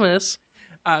Christmas.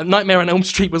 Nightmare on Elm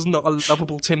Street was not a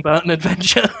lovable Tim Burton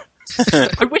adventure.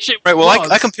 I wish it Right, well, was.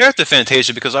 I compare it to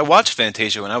Fantasia because I watched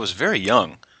Fantasia when I was very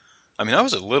young. I mean, I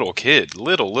was a little kid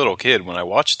when I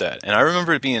watched that. And I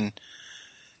remember it being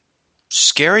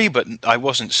scary, but I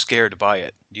wasn't scared by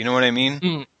it. Do you know what I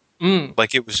mean?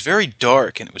 Like, it was very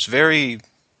dark, and it was very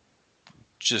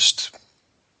just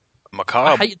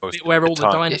macabre. I hate the bit where all the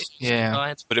dinosaurs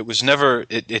died. But it was never,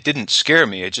 it didn't scare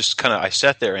me. It just kind of, I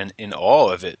sat there in awe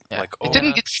of it. Yeah. Like, it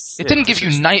didn't give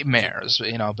you nightmares,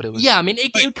 but it was... Yeah, I mean,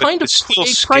 it kind of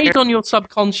preyed on your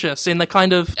subconscious in the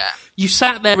kind of... Yeah. You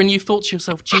sat there and you thought to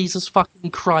yourself, Jesus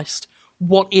fucking Christ,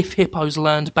 what if hippos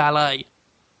learned ballet?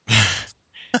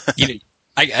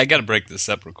 I got to break this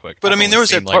up real quick. But I mean, there was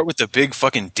that I've part with the big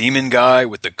fucking demon guy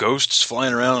with the ghosts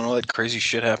flying around and all that crazy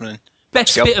shit happening.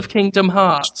 Best bit of Kingdom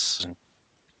Hearts.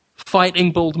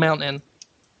 Fighting Bald Mountain.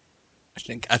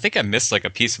 I think I missed like a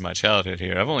piece of my childhood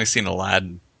here. I've only seen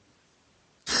Aladdin.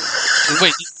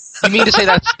 Wait, you mean to say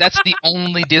that's the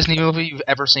only Disney movie you've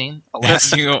ever seen?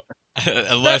 Unless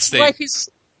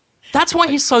That's why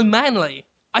he's so manly.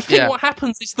 I think Yeah. what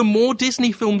happens is the more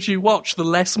Disney films you watch, the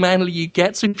less manly you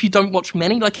get. So if you don't watch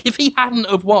many, like if he hadn't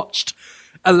have watched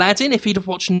Aladdin, if he'd have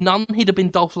watched none, he'd have been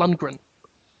Dolph Lundgren.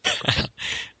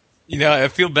 I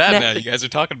feel bad now. You guys are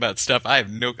talking about stuff I've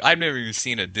never even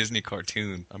seen a Disney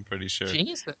cartoon. I'm pretty sure.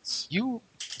 Jesus.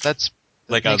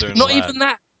 Like makes other me- than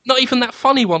Aladdin. Not even that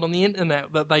funny one on the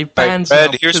internet that they've banned.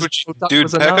 Brad, now here's because what you Donald dude.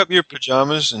 was Pack enough. up your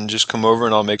pajamas and just come over,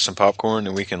 and I'll make some popcorn,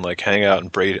 and we can like hang out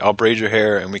and braid. I'll braid your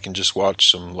hair, and we can just watch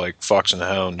some like Fox and the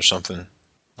Hound or something.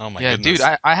 Oh my Yeah, goodness.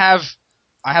 dude, I have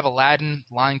Aladdin,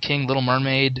 Lion King, Little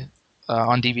Mermaid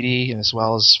on DVD, as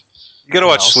well as... You gotta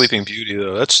What watch else? Sleeping Beauty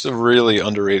though. That's the really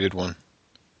underrated one.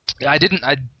 I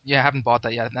haven't bought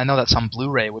that yet. I know that's on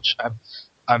Blu-ray, which I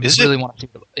Is really it? want to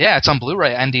see. Yeah, it's on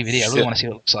Blu-ray and DVD. I really Shit. want to see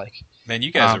what it looks like. Man,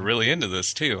 you guys Um, are really into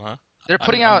this too, huh? They're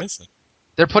putting I'm out missing.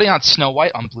 They're putting out Snow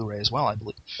White on Blu-ray as well, I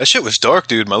believe. That shit was dark,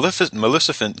 dude.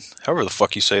 Maleficent, however the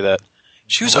fuck you say that.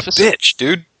 She was Maleficent? a bitch,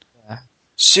 dude. Yeah.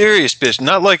 Serious bitch.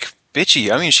 Not like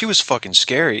bitchy. I mean, she was fucking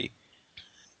scary.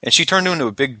 And she turned into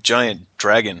a big giant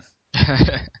dragon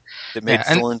that made Yeah,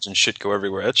 and- thorns and shit go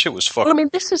everywhere. That shit was fucking... Well, I mean,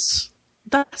 that's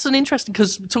an interesting,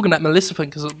 because we're talking about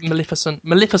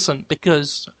Maleficent,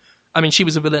 because I mean, she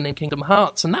was a villain in Kingdom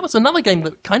Hearts, and that was another game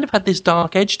that kind of had this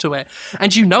dark edge to it.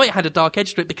 And you know it had a dark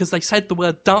edge to it because they said the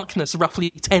word darkness roughly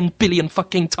 10 billion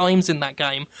fucking times in that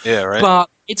game. Yeah, right. But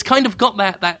it's kind of got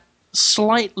that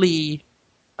slightly...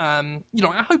 I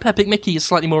hope Epic Mickey is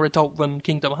slightly more adult than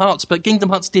Kingdom Hearts, but Kingdom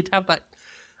Hearts did have that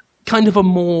kind of a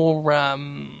more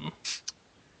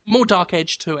dark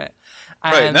edge to it.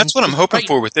 Right, and that's what I'm hoping great.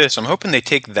 for with this. I'm hoping they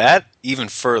take that even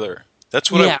further.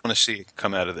 That's what I Yeah. want to see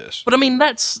come out of this. But I mean,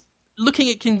 looking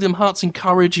at Kingdom Hearts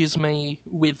encourages me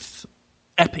with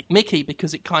Epic Mickey,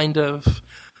 because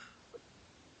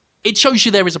it shows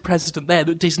you there is a precedent there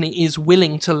that Disney is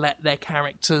willing to let their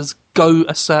characters go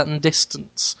a certain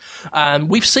distance.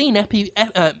 We've seen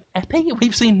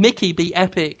we've seen Mickey be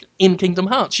epic in Kingdom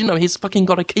Hearts. You know, he's fucking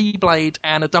got a keyblade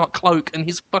and a dark cloak, and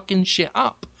he's fucking shit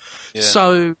up. Yeah.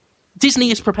 So Disney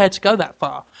is prepared to go that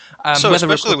far. So whether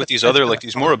especially it's- with these other, like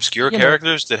these more obscure You know.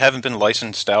 characters that haven't been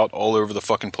licensed out all over the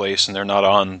fucking place, and they're not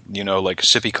on, like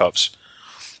sippy cups.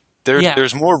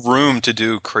 There's more room to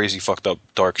do crazy, fucked up,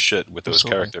 dark shit with those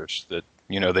Absolutely. characters that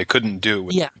they couldn't do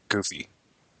with Yeah. Goofy.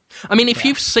 I mean, if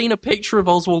you've seen a picture of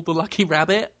Oswald the Lucky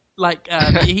Rabbit, like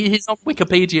he's on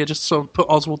Wikipedia, just sort of put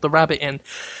Oswald the Rabbit in.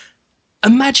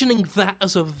 Imagining that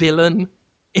as a villain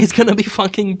is going to be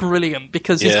fucking brilliant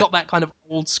because he's got that kind of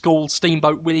old school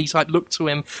Steamboat Willie type look to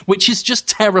him, which is just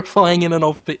terrifying in and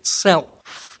of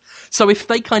itself. So if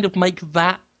they kind of make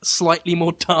that slightly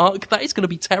more dark, that is going to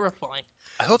be terrifying.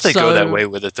 I hope they go that way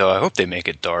with it, though. I hope they make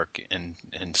it dark and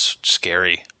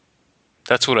scary.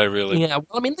 That's what I really... Yeah, well,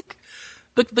 I mean,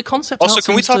 the concept... Also, art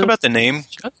can we seems talk to about the name?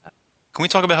 show that. Can we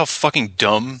talk about how fucking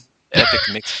dumb Epic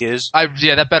Mick is?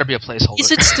 Yeah, that better be a placeholder.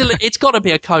 Is it still... It's got to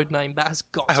be a code name. That has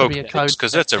got I to hope be a it code is,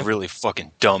 because that's a really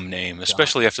fucking dumb name,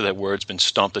 especially after that word's been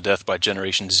stomped to death by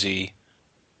Generation Z.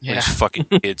 Yeah. These fucking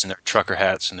kids in their trucker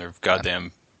hats and their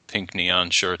goddamn pink neon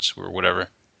shirts or whatever.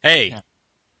 Hey, Yeah.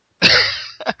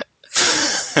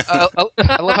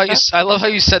 I love how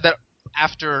you said that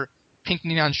after pink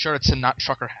neon shirts and not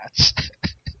trucker hats.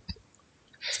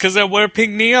 it's because I wear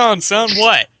pink neon, son.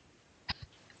 What?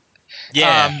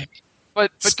 Yeah.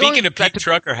 But Speaking going of back pink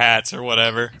trucker hats or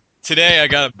whatever, today I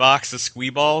got a box of squee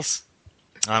balls.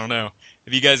 I don't know.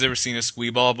 Have you guys ever seen a squee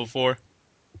ball before?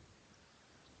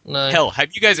 No. Hell, have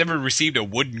you guys ever received a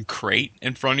wooden crate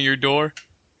in front of your door?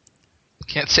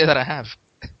 Can't say that I have.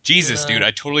 Jesus, No. dude,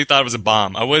 I totally thought it was a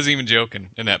bomb. I wasn't even joking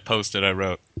in that post that I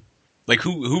wrote. Like,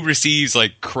 who receives,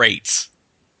 like, crates?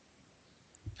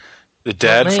 The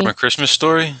dad Not me. from A Christmas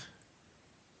Story?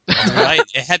 Right?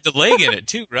 It had the leg in it,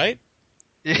 too, right?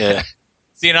 Yeah.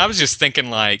 See, and I was just thinking,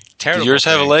 like, terrible. Did yours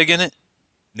have a thing. leg in it?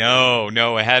 No,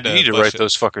 it had You a need to bunch write of-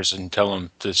 those fuckers and tell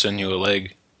them to send you a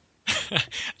leg. I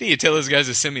need to tell those guys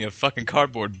to send me a fucking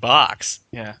cardboard box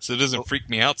Yeah. so it doesn't freak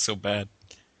me out so bad.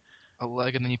 A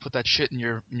leg, and then you put that shit in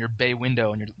your bay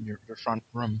window in your front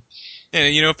room.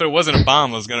 And, if there wasn't a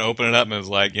bomb, I was going to open it up and it was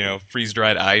like,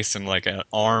 freeze-dried ice and like an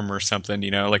arm or something,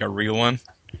 like a real one.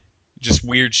 Just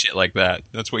weird shit like that.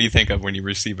 That's what you think of when you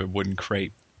receive a wooden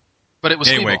crate. But it was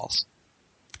Anyway. squee balls.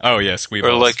 Oh, yeah, squee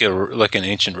Or balls. like an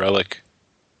ancient relic.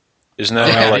 Isn't that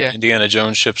Yeah, how yeah. Indiana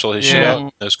Jones ships all his shit Yeah.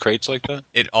 out? Those crates like that?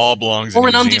 It all belongs Or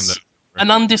in an, a museum, an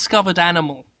undiscovered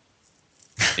animal.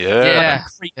 Yeah.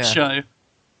 Freak Yeah. show. though.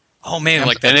 Oh, man,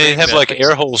 like that. And they thing have that- like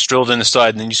air holes drilled in the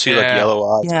side, and then you see like Yeah.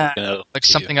 yellow eyes. Yeah. sticking out Like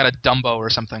to something out of Dumbo or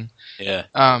something. you.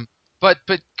 Yeah. But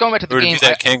going back to the Or to game, be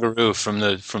that kangaroo from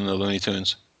the Looney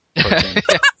Tunes. cartoon.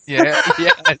 yeah.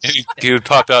 And he would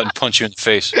pop out and punch you in the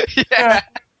face. Yeah.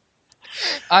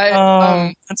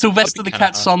 And Sylvester the kinda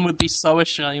Cat's son would be so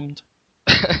ashamed.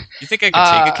 You think I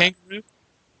could take a kangaroo?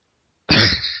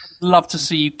 Love to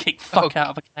see you kick fuck Oh. out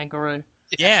of a kangaroo.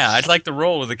 Yeah, I'd like to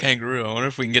roll with a kangaroo. I wonder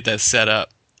if we can get that set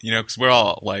up. Because we're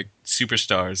all, like,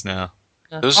 superstars now.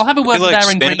 Those- I'll have a word they, with like,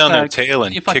 Aaron stand on their Greenberg tail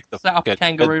and if I kick can the set up a fuck out-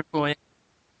 kangaroo for you.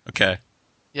 Okay.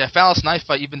 Yeah, Phallus knife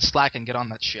fight. You've been slacking. Get on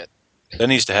that shit. That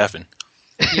needs to happen.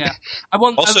 Yeah. I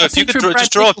want Also, a if you picture could of Brad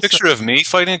just draw a Nicholson. picture of me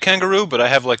fighting a kangaroo, but I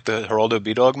have like the Geraldo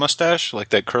B-Dog mustache, like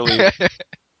that curly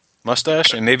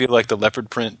mustache, and maybe like the leopard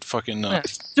print fucking... Yeah.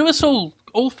 Do us all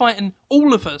fighting,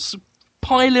 all of us,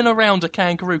 piling around a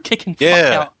kangaroo, kicking fuck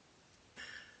Yeah.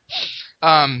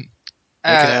 out.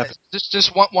 Make it happen.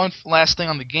 Just one last thing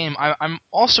on the game. I'm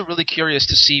also really curious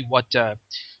to see what the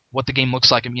game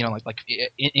looks like, and like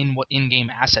in what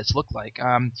in-game assets look like.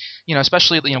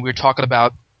 Especially we were talking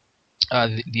about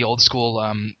the old school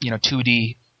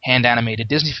 2D hand animated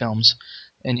Disney films,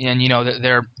 and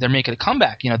they're making a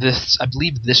comeback. This, I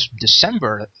believe, this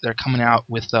December they're coming out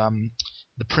with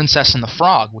The Princess and the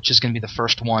Frog, which is going to be the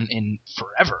first one in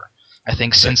forever. I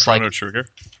think since Chrono Trigger.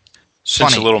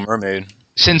 Since funny. The Little Mermaid.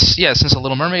 Since A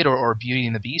Little Mermaid or Beauty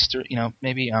and the Beast, or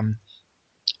maybe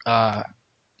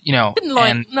Didn't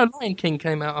Lion King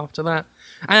came out after that.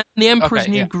 And The Emperor's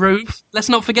Okay, New yeah. Groove. Let's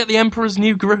not forget The Emperor's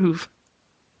New Groove.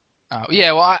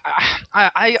 yeah, well,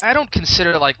 I don't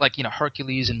consider like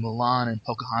Hercules and Mulan and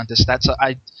Pocahontas.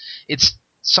 It's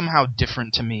somehow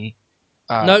different to me.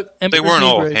 No, They Emperor's weren't New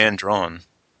all Groove. hand-drawn.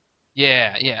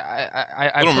 Yeah.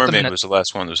 I Little put them in Mermaid was the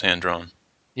last one that was hand-drawn.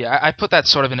 Yeah, I put that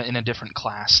sort of in a different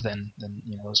class than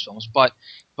those films. But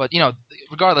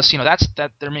regardless,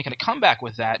 that they're making a comeback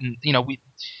with that, and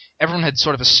everyone had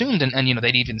sort of assumed, and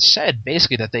they'd even said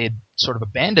basically that they had sort of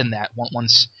abandoned that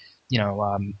once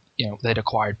they'd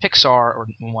acquired Pixar or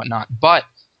whatnot. But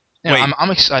Wait.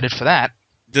 I'm excited for that.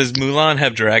 Does Mulan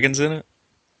have dragons in it?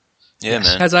 Yeah,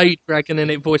 man. Has a dragon in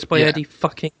it, voiced by Yeah. Eddie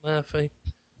fucking Murphy.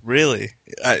 Really?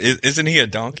 Isn't he a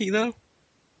donkey, though?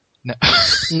 No.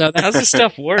 No, How's this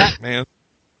stuff work, man?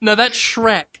 no, that's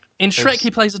Shrek. In Shrek, That's- he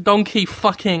plays a donkey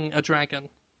fucking a dragon.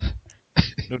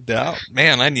 No doubt.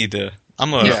 Man, I need to I'm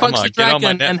He a fucks a get on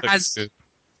my dragon and Netflix. has Dude.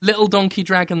 little donkey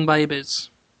dragon babies.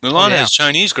 Mulan yeah. has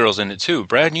Chinese girls in it too.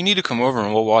 Brad, you need to come over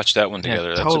and we'll watch that one Yeah,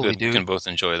 together. That's totally, a good. We dude. can both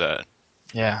enjoy that.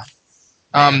 Yeah.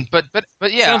 Man. But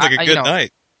yeah. Sounds like a good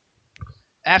night.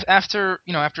 After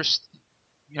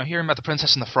hearing about the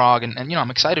Princess and the Frog, and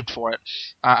I'm excited for it.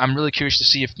 I'm really curious to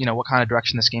see if what kind of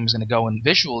direction this game is going to go, and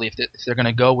visually, if they're going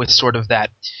to go with sort of that,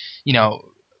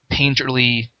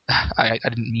 painterly. I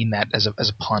didn't mean that as a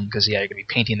pun, because you're going to be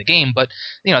painting the game, but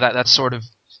that sort of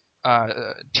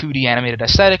 2D animated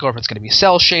aesthetic, or if it's going to be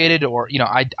cell shaded, or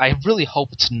I really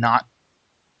hope it's not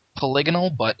polygonal,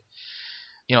 but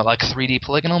like 3D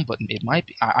polygonal, but it might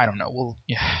be. I don't know. We'll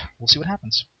see what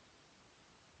happens.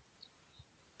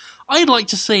 I'd like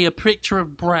to see a picture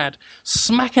of Brad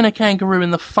smacking a kangaroo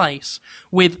in the face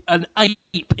with an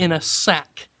ape in a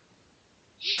sack,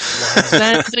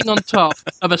 standing on top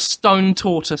of a stone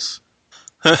tortoise,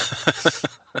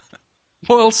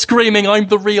 while screaming, "I'm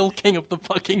the real king of the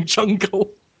fucking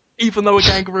jungle," even though a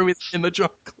kangaroo is in the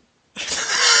jungle.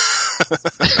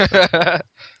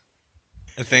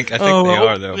 I think they well,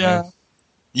 are though. yeah. Man.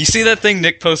 You see that thing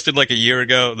Nick posted like a year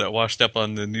ago that washed up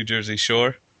on the New Jersey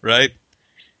shore, right?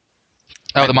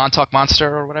 Oh, the Montauk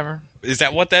Monster or whatever? Is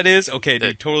that what that is? Okay,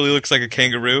 dude, totally looks like a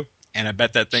kangaroo, and I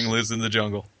bet that thing lives in the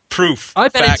jungle. Proof. I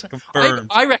bet Fact it's.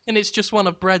 confirmed. I reckon it's just one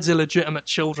of Brad's illegitimate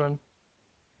children.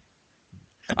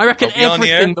 I reckon Are we on the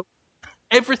air?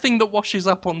 everything that washes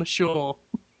up on the shore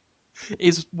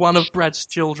is one of Brad's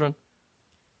children.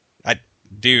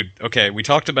 Dude, okay, we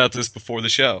talked about this before the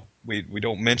show. We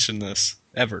don't mention this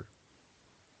ever.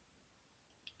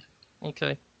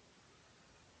 Okay.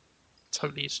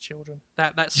 Totally his children.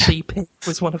 That sea pig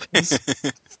was one of his.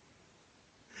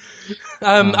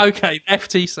 Okay,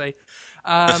 FTC.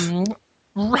 Right.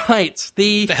 What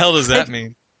the hell does that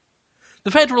mean?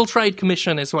 The Federal Trade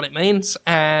Commission is what it means,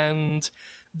 and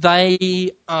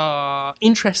they are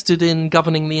interested in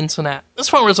governing the internet, as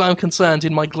far as I'm concerned,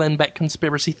 in my Glenn Beck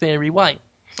conspiracy theory way.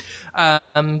 The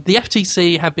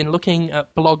FTC have been looking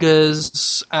at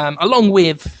bloggers, along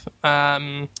with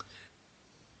kind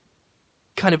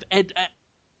of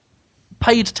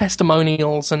paid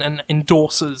testimonials and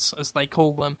endorsers, as they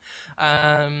call them,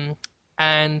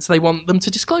 and they want them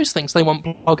to disclose things. They want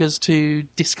bloggers to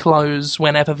disclose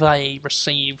whenever they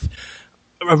receive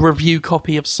a review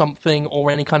copy of something, or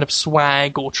any kind of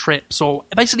swag or trips, or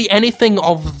basically anything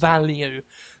of value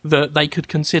that they could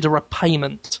consider a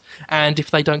payment. And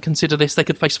if they don't consider this, they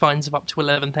could face fines of up to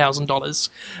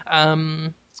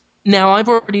 $11,000. Now, I've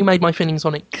already made my feelings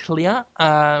on it clear.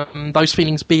 Those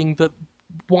feelings being that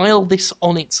while this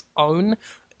on its own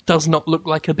does not look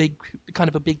like a big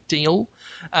deal,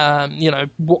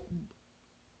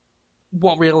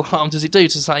 what real harm does it do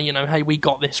to say, hey, we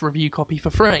got this review copy for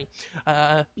free?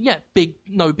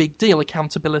 No big deal.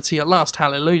 Accountability at last.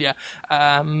 Hallelujah.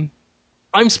 I'm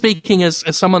speaking as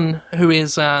someone who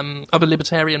is of a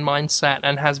libertarian mindset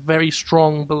and has very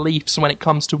strong beliefs when it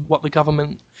comes to what the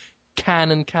government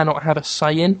can and cannot have a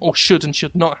say in, or should and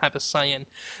should not have a say in.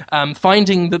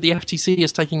 Finding that the FTC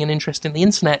is taking an interest in the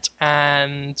internet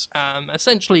and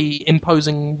essentially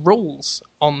imposing rules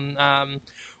on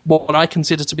what I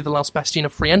consider to be the last bastion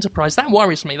of free enterprise, that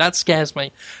worries me, that scares me.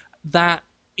 That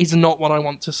is not what I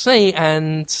want to see,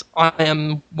 and I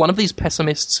am one of these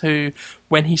pessimists who,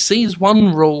 when he sees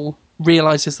one rule,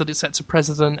 realizes that it sets a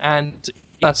precedent and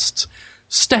just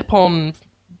step on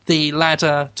the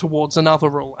ladder towards another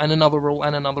rule and another rule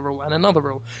and another rule and another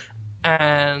rule.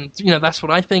 And, that's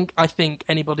what I think. I think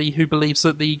anybody who believes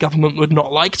that the government would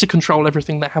not like to control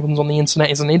everything that happens on the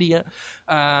internet is an idiot.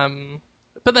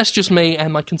 But that's just me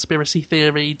and my conspiracy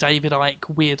theory, David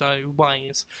Icke, weirdo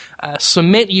ways.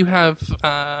 Submit, you have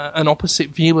an opposite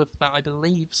view of that, I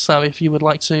believe. So if you would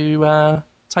like to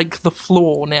take the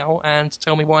floor now and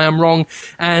tell me why I'm wrong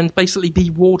and basically be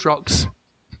Wardrox.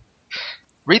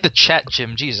 Read the chat,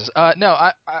 Jim. Jesus.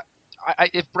 No, I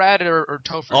if Brad or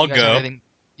Topher, I'll you guys go. have anything,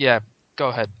 yeah, go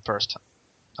ahead first.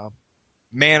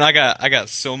 Man, I got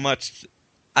so much.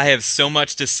 I have so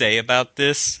much to say about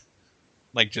this.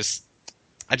 I just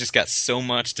got so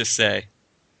much to say.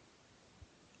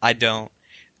 I don't.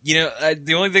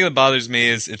 The only thing that bothers me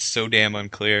is it's so damn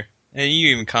unclear. And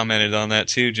you even commented on that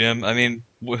too, Jim. I mean,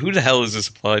 who the hell does this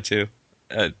apply to?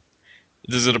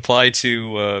 Does it apply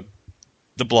to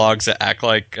the blogs that act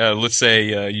like, let's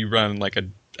say you run like a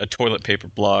toilet paper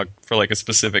blog for like a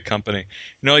specific company,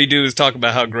 and all you do is talk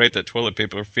about how great that toilet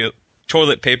paper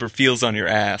feels on your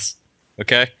ass,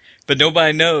 okay? But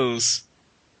nobody knows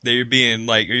that you're being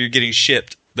or you're getting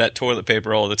shipped that toilet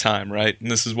paper all the time, right? And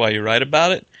this is why you write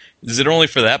about it. Is it only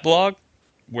for that blog,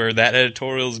 where that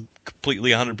editorial is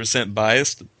completely 100%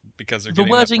 biased because they're The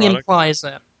getting that wording product? implies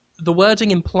it. The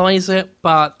wording implies it,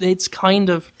 but it's kind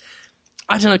of,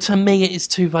 I don't know, to me it is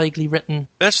too vaguely written.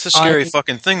 That's the scary I-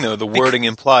 fucking thing, though. The wording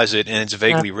implies it, and it's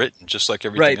vaguely Yeah. written, just like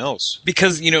everything else.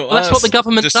 Because, Well, that's what the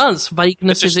government does. It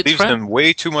Vagueness is just its leaves friend. them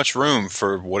way too much room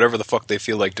for whatever the fuck they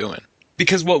feel like doing.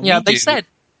 Because what Yeah, we they do, said.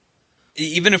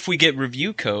 even if we get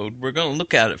review code, we're going to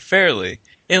look at it fairly.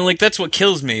 And, like, that's what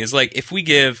kills me, is, like, if we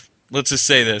give, let's just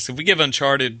say this, if we give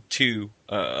Uncharted 2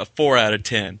 a 4 out of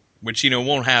 10, which,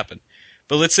 won't happen,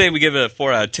 but let's say we give it a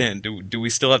 4 out of 10, do we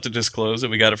still have to disclose that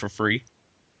we got it for free?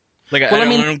 Like, Well, I I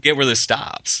mean- don't get where this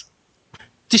stops.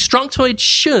 Destructoid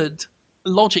should,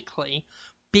 logically,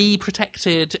 be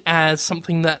protected as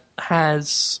something that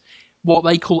has what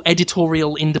they call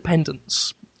editorial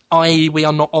independence. I.e., we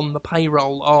are not on the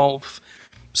payroll of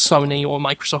Sony or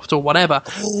Microsoft or whatever.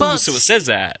 Oh, so it says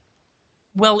that.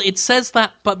 Well, it says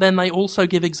that, but then they also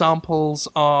give examples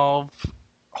of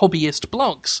hobbyist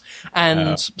blogs,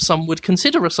 and some would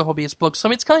consider us a hobbyist blog, so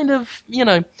it's kind of,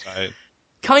 Right.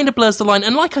 kind of blurs the line.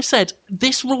 And like I said,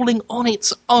 this ruling on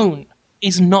its own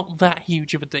is not that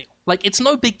huge of a deal. Like, it's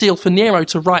no big deal for Nero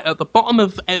to write at the bottom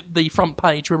of the front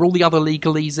page where all the other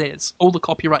legalese is, all the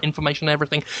copyright information and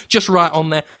everything, just write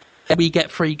on there, we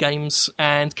get free games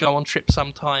and go on trips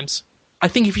sometimes. I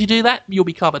think if you do that, you'll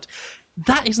be covered.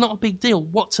 That is not a big deal.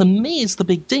 What to me is the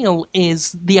big deal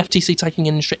is the FTC taking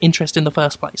an interest in the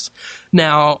first place.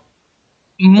 Now,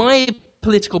 my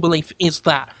political belief is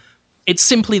that it's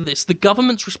simply this. The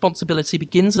government's responsibility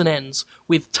begins and ends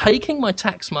with taking my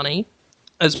tax money,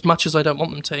 as much as I don't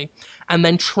want them to, and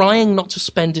then trying not to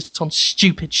spend it on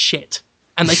stupid shit.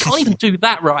 And they can't even do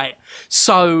that right.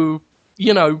 So,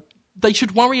 they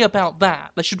should worry about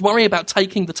that. They should worry about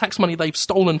taking the tax money they've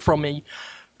stolen from me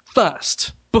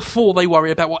first, before they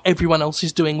worry about what everyone else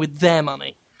is doing with their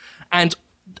money. And,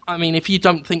 I mean, if you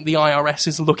don't think the IRS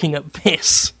is looking at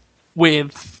this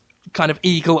with kind of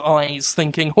eagle eyes,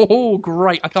 thinking, oh,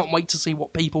 great, I can't wait to see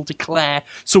what people declare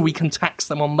so we can tax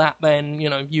them on that, then,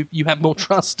 you have more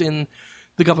trust in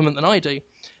the government than I do.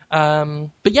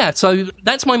 But yeah, so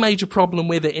that's my major problem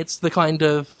with it. It's the kind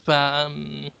of...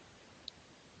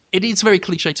 it is very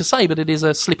cliche to say, but it is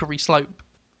a slippery slope.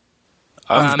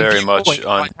 I'm very much point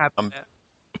on. I have I'm there.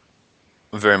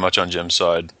 very much on Jim's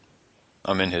side.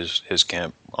 I'm in his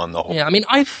camp on the whole. Yeah, I mean,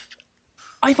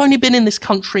 I've only been in this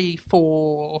country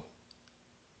for,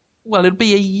 well, it'll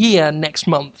be a year next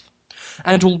month,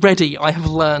 and already I have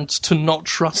learned to not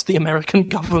trust the American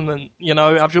government.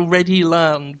 I've already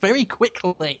learned very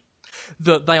quickly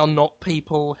that they are not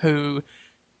people who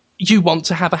you want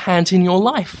to have a hand in your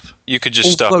life. You could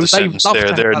just stop Although the they sentence love there.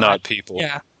 to They're have not that. people.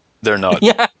 Yeah, They're not.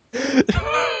 yeah.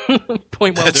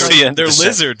 Point well That's taken. the end. They're of the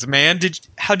sentence. lizards, man.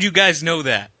 How'd you guys know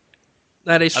that?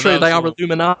 That is I'm true. They are also-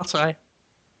 Illuminati.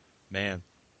 Man.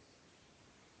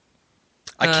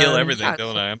 I kill everything, yeah,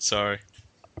 don't I? I'm sorry.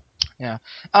 Yeah.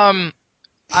 I'm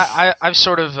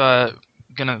sort of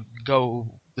gonna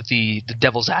go with the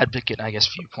devil's advocate, I guess,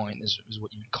 viewpoint is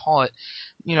what you'd call it.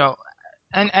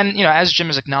 And as Jim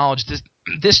has acknowledged,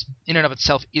 this in and of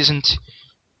itself isn't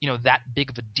that big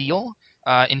of a deal.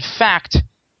 In fact,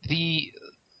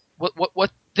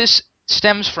 what this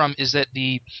stems from is that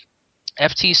the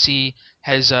FTC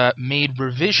has made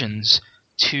revisions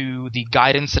to the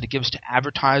guidance that it gives to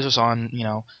advertisers on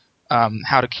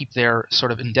how to keep their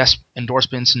sort of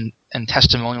endorsements and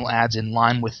testimonial ads in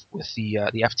line with the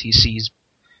FTC's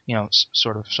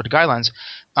sort of guidelines.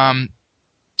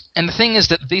 And the thing is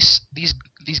that these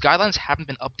guidelines haven't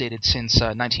been updated since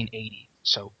 1980,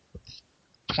 so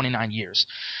 29 years.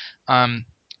 And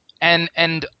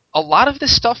a lot of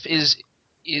this stuff is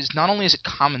not only is it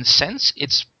common sense,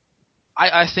 it's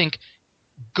I think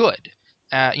good.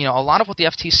 A lot of what the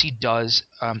FTC does,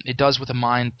 it does with a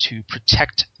mind to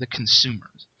protect the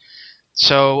consumers.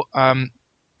 So,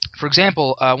 for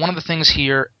example, one of the things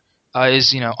here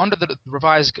is, under the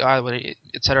revised guide,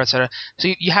 et cetera, et cetera. So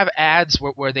you have ads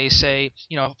where they say,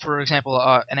 for example,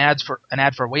 an ad for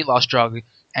a weight loss drug,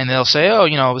 and they'll say, oh,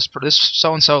 this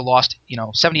so and so lost,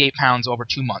 78 pounds over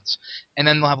 2 months, and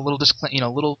then they'll have a little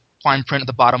little fine print at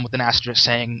the bottom with an asterisk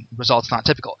saying results not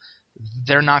typical.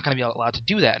 They're not going to be allowed to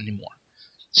do that anymore.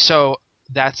 So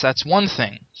that's one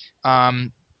thing.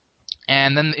 And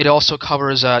then it also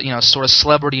covers, sort of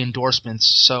celebrity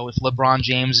endorsements. So if LeBron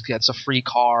James gets a free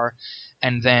car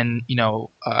and then,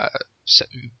 does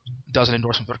an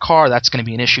endorsement for the car, that's going to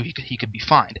be an issue. He could be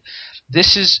fined.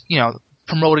 This is,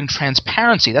 promoting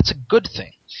transparency. That's a good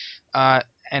thing. And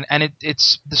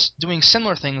it's doing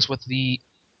similar things with the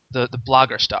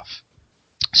blogger stuff.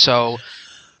 So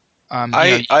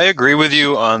I agree with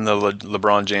you on the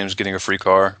LeBron James getting a free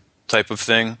car type of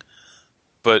thing.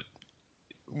 But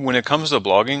when it comes to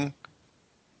blogging,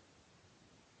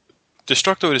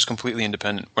 Destructoid is completely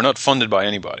independent. We're not funded by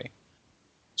anybody.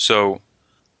 So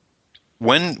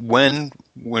when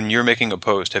you're making a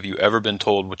post, have you ever been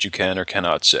told what you can or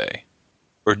cannot say,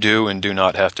 or do and do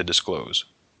not have to disclose?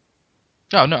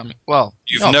 No, I mean, well,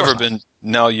 You've no, of never course not. been.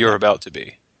 Now you're about to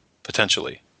be,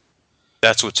 potentially.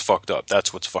 That's what's fucked up.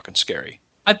 That's what's fucking scary.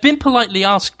 I've been politely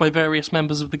asked by various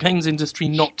members of the games industry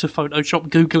not to Photoshop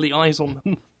googly eyes on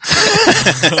them.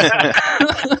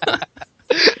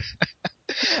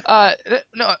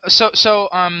 No,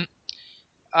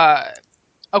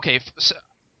 okay. So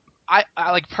I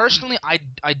like personally,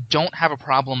 I don't have a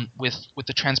problem with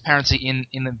the transparency in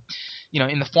the,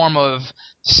 in the form of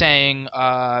saying,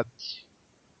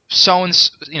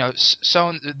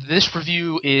 this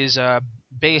review is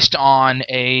based on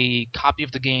a copy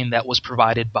of the game that was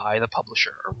provided by the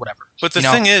publisher or whatever. But the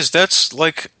thing is, that's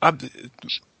like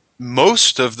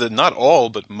most of the, not all,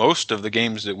 but most of the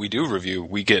games that we do review,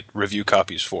 we get review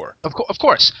copies for. Of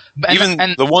course.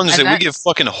 Even the ones that we give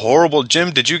fucking horrible.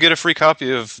 Jim, did you get a free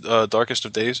copy of Darkest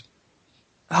of Days?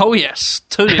 Oh yes,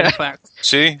 2 in fact.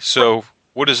 See, so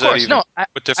what does that even? No,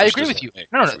 what difference I agree does with that you.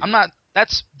 make No, for you? I'm not.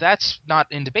 That's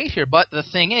not in debate here. But the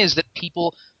thing is that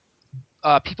people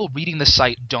reading the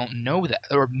site don't know that,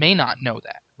 or may not know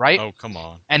that, right? Oh, come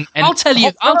on. And I'll tell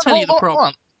you the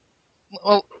problem.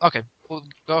 Well, okay. Well,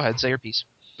 go ahead. Say your piece.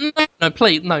 No,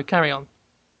 please, no, carry on.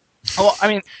 Well, I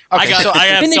mean, okay, I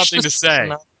have finish something the- to say.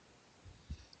 No.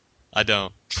 I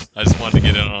don't. I just wanted to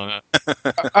get in on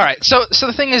that. all right. So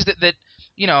the thing is that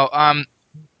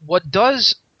what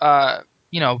does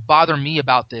bother me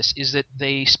about this is that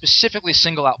they specifically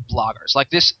single out bloggers. Like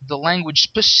this, the language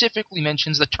specifically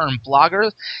mentions the term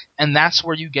blogger, and that's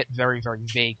where you get very, very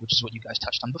vague, which is what you guys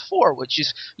touched on before, which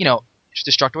is,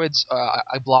 Destructoid's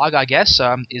a blog, I guess.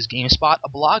 Is GameSpot a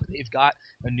blog? They've got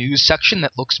a news section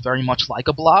that looks very much like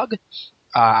a blog.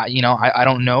 I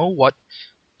don't know what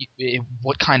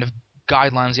kind of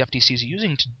guidelines the FTC is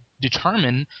using to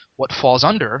determine what falls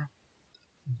under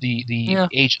the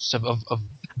aegis of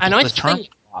And the I term think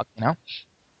blog,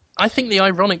 I think the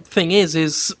ironic thing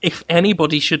is if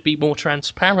anybody should be more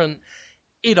transparent,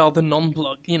 it are the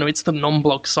non-blog. It's the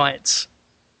non-blog sites.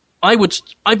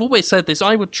 I've always said this,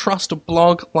 I would trust a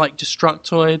blog like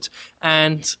Destructoid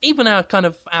and even our,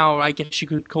 I guess you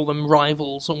could call them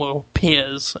rivals or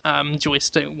peers,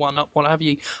 Joystick, 1UP, what have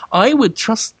you. I would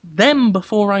trust them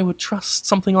before I would trust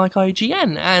something like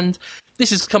IGN. And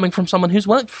this is coming from someone who's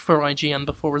worked for IGN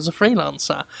before as a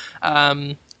freelancer.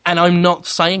 And I'm not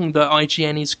saying that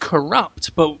IGN is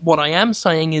corrupt, but what I am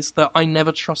saying is that I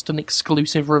never trust an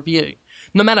exclusive review,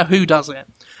 no matter who does it.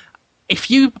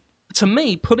 To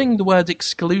me, putting the word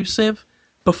exclusive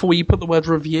before you put the word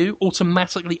review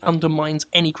automatically undermines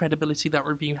any credibility that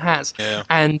review has. Yeah.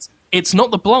 And it's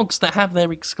not the blogs that have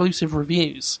their exclusive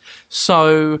reviews.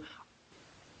 So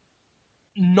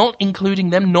not including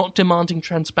them, not demanding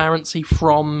transparency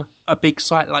from a big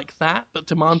site like that, but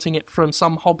demanding it from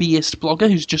some hobbyist blogger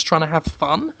who's just trying to have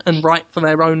fun and write for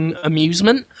their own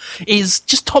amusement is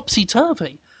just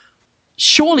topsy-turvy.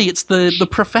 Surely it's the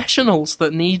professionals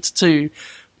that need to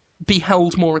be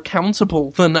held more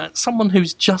accountable than someone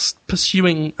who's just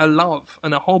pursuing a love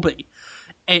and a hobby.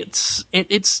 It's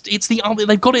the other.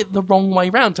 They've got it the wrong way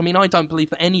round. I mean, I don't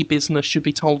believe that any business should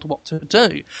be told what to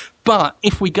do. But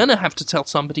if we're going to have to tell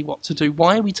somebody what to do,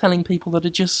 why are we telling people that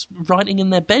are just writing in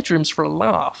their bedrooms for a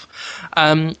laugh?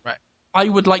 Right. I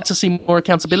would like to see more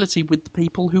accountability with the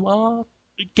people who are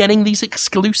getting these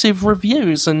exclusive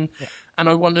reviews, and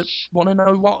I want to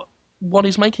know what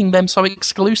is making them so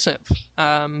exclusive.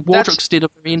 Wardrux did a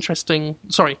very interesting...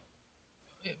 Sorry.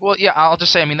 Well, yeah, I'll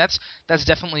just say, I mean, that's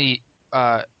definitely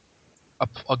a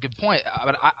good point.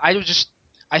 But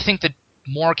I think that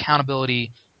more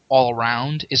accountability all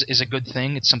around is a good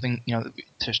thing. It's something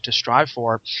to strive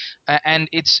for, and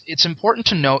it's important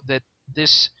to note that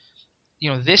this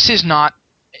is not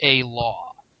a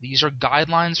law. These are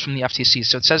guidelines from the FTC.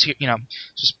 So it says here,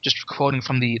 just quoting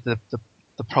from the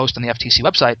post on the FTC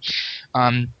website,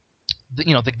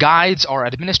 the guides are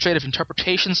administrative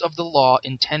interpretations of the law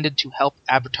intended to help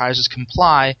advertisers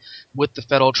comply with the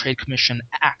Federal Trade Commission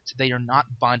Act. They are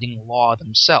not binding law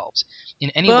themselves.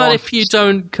 But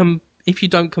if you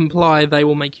don't comply, they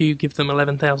will make you give them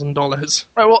 $11,000.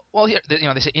 Right. Well, here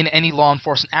they say in any law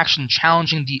enforcement action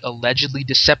challenging the allegedly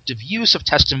deceptive use of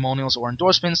testimonials or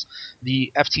endorsements,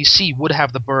 the FTC would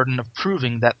have the burden of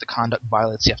proving that the conduct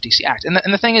violates the FTC Act. And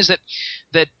the thing is that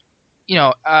they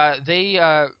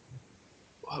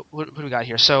what do we got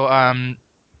here? So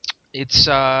it's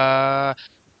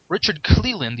Richard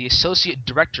Cleland, the associate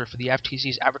director for the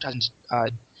FTC's advertising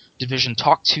division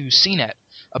talked to CNET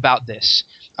about this.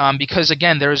 Because,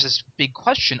 again, there's this big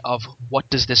question of what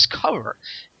does this cover?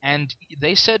 And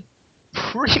they said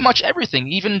pretty much everything,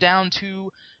 even down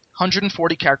to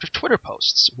 140 character Twitter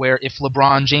posts, where if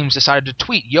LeBron James decided to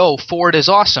tweet, "Yo, Ford is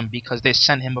awesome," because they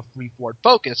sent him a free Ford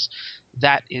Focus,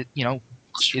 that is,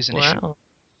 is an issue.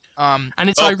 And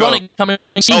it's ironic coming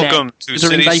from CNET, Welcome to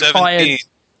City 17.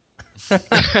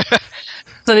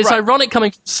 So it's ironic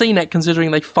coming from CNET,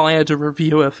 considering they fired a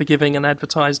reviewer for giving an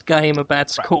advertised game a bad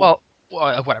score. Well,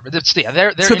 whatever. They're so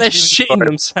they're shitting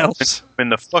themselves. When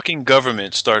the fucking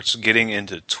government starts getting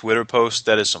into Twitter posts,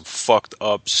 that is some fucked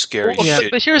up, scary shit.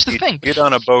 But here's the thing. Get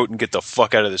on a boat and get the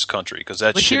fuck out of this country, because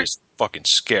that shit is fucking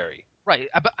scary. Right.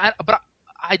 But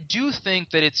I do think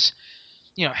that it's,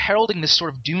 heralding this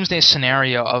sort of doomsday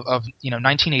scenario of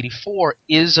 1984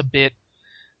 is a bit,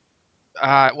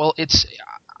 it's,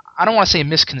 I don't want to say a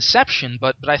misconception,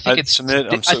 but I think it's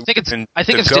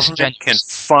disingenuous. Can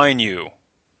fine you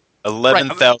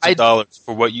 $11,000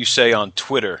 for what you say on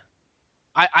Twitter.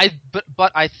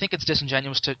 But I think it's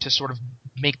disingenuous to sort of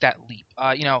make that leap.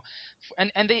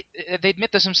 And they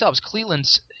admit this themselves.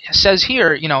 Cleland says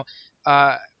here,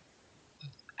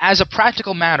 as a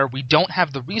practical matter, we don't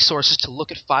have the resources to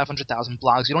look at 500,000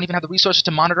 blogs. We don't even have the resources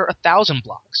to monitor 1,000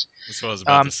 blogs. That's what I was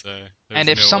about to say. There's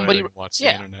if no somebody way to watch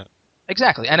the internet.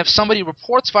 Exactly. And if somebody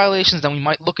reports violations, then we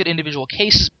might look at individual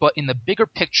cases, but in the bigger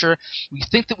picture, we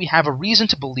think that we have a reason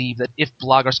to believe that if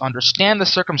bloggers understand the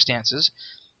circumstances,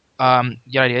 yada,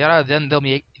 yada, yada, then they'll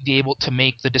be able to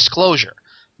make the disclosure.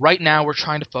 Right now, we're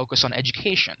trying to focus on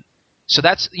education. So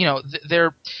that's,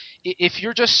 if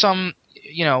you're just some,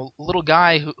 little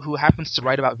guy who happens to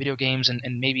write about video games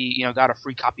and maybe, got a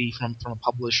free copy from a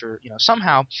publisher,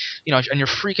 somehow, and you're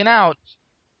freaking out,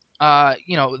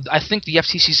 I think the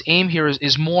FTC's aim here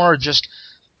is more just,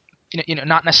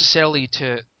 not necessarily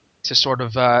to sort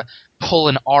of pull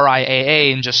an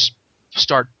RIAA and just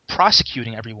start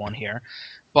prosecuting everyone here.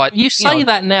 But you say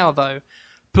that now, though.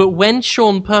 But when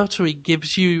Sean Pertwee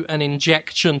gives you an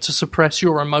injection to suppress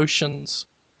your emotions,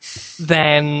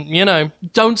 then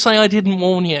don't say I didn't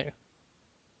warn you.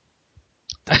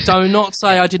 Do not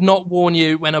say I did not warn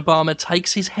you when Obama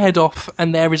takes his head off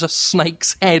and there is a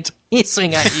snake's head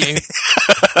hissing at you.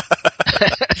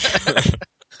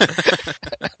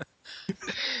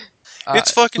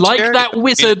 It's fucking like scary. that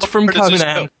wizard from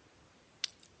Conan.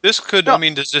 This could,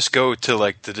 does this go to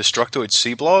like the Destructoid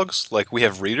C blogs? Like we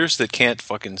have readers that can't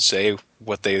fucking say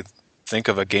what they think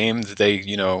of a game that they,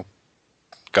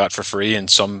 got for free in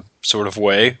some sort of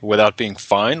way without being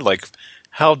fined? Like,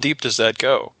 how deep does that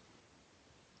go?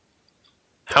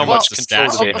 How much control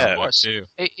do they have?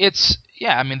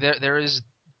 There is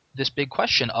this big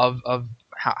question of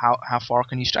how far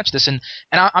can you stretch this, and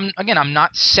I'm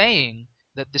not saying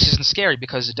that this isn't scary,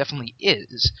 because it definitely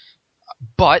is,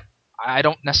 but I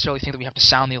don't necessarily think that we have to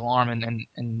sound the alarm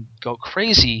and go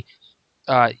crazy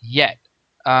yet.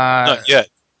 Not yet.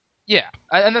 Yeah,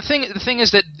 and the thing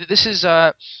is that this is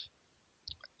the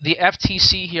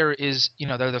FTC here is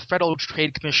they're the Federal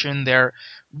Trade Commission. They're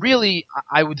really,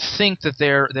 I would think that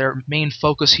their main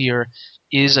focus here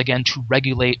is again to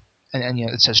regulate, and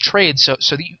it says trade. So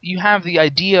you have the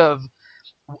idea of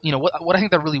what I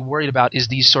think they're really worried about is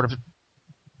these sort of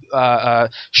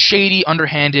shady,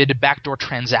 underhanded, backdoor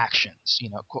transactions,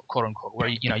 quote unquote, where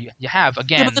you have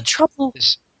again. Yeah, but the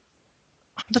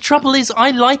trouble is, I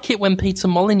like it when Peter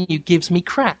Molyneux gives me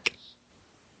crack.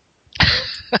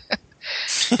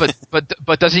 but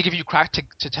does he give you crack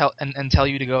to tell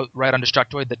you to go write on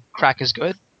Destructoid that crack is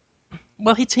good?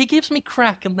 Well, he gives me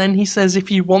crack, and then he says,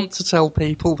 if you want to tell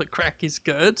people that crack is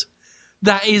good,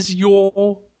 that is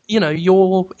your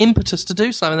impetus to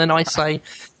do so. And then I say,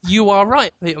 you are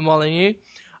right, Peter Molyneux.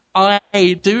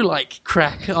 I do like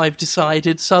crack, I've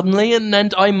decided suddenly, and then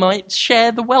I might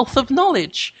share the wealth of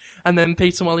knowledge. And then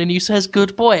Peter Molyneux says,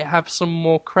 good boy, have some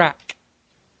more crack.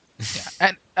 Yeah.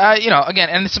 And, again,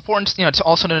 and it's important, to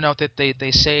also to note that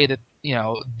they say that,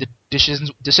 the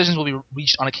decisions will be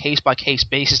reached on a case-by-case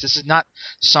basis. This is not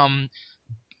some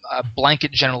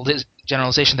blanket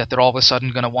generalization that they're all of a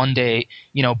sudden going to one day,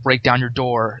 break down your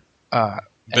door. But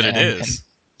it is.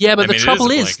 Yeah, but the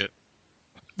trouble is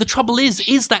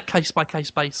that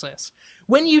case-by-case basis.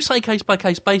 When you say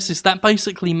case-by-case basis, that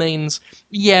basically means,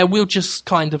 we'll just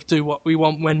kind of do what we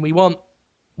want when we want.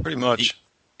 Pretty much.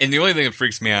 And the only thing that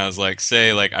freaks me out is, say,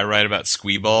 I write about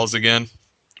squeeballs again,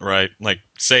 right?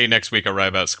 Say next week I write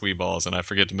about squeeballs, and I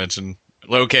forget to mention...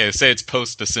 Okay, say it's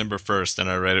post-December 1st, and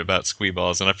I write about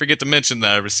squeeballs, and I forget to mention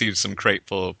that I received some crate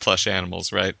full of plush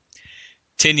animals, right?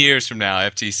 10 years from now,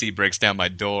 FTC breaks down my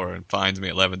door and fines me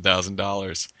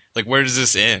 $11,000. Where does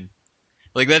this end?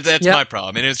 Like that's Yep. my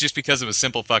problem, and it's just because of a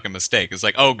simple fucking mistake. It's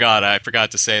like, oh god, I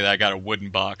forgot to say that I got a wooden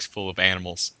box full of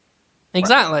animals.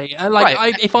 Exactly.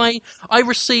 Right. I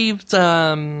received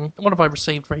what have I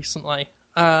received recently?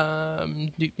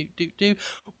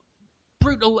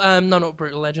 Brutal no, not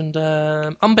Brutal Legend,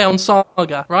 Unbound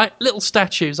Saga, right? Little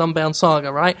statues, Unbound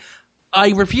Saga, right?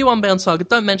 I review Unbound Saga,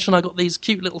 don't mention I got these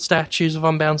cute little statues of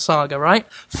Unbound Saga, right?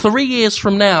 3 years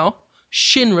from now,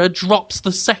 Shinra drops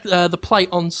the plate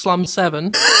on Slum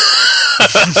 7.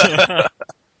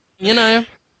 You know,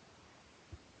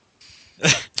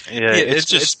 Yeah, it's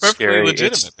just perfectly scary.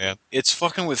 legitimate, man. It's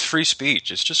fucking with free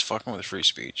speech. It's just fucking with free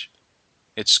speech.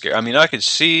 It's scary. I mean, I could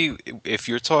see if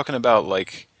you're talking about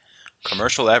like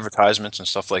commercial advertisements and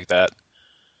stuff like that.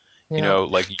 You yeah. know,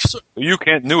 like you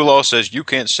can't. New law says you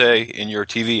can't say in your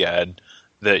TV ad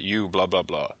that you blah blah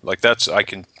blah. Like that's I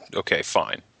can. Okay,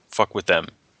 fine. Fuck with them,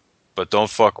 but don't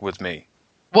fuck with me.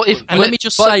 Well, if And let me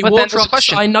just say, but then there's a Wardrops,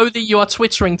 question. I know that you are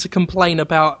twittering to complain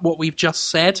about what we've just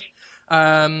said.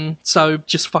 So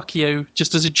just fuck you,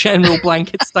 just as a general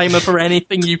blanket statement for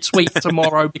anything you tweet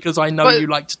tomorrow, because I know But, you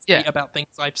like to tweet yeah. about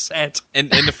things I've said. And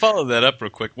to follow that up real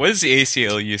quick, what does the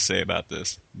ACLU say about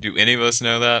this? Do any of us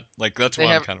know that? Like that's They what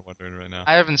I'm have- kind of wondering right now.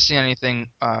 I haven't seen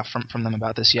anything from them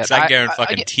about this yet. 'Cause I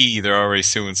guarantee they're already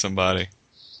suing somebody.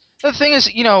 The thing is,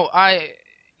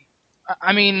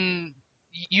 I mean,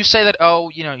 you say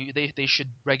that they should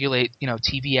regulate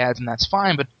TV ads and that's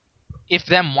fine, but if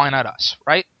them, why not us,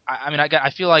 right? I mean,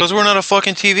 I feel like Because we're not a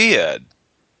fucking TV ad.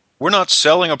 We're not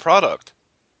selling a product.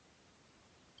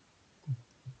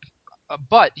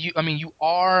 but you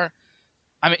are.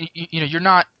 I mean, you're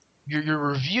not. Your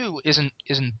review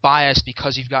isn't biased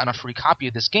because you've gotten a free copy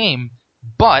of this game,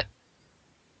 but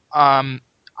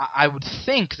I would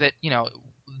think that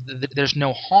there's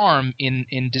no harm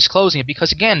in disclosing it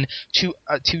because again,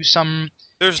 to some.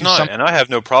 There's to not, some- and I have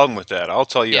no problem with that. I'll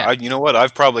tell you. Yeah. You know what?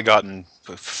 I've probably gotten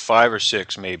 5 or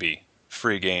 6 maybe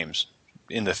free games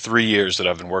in the 3 years that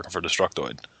I've been working for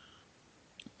Destructoid,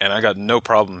 and I got no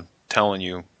problem telling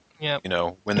you, Yeah,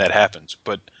 when that happens.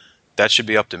 But that should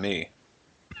be up to me.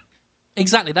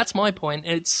 exactly. That's my point.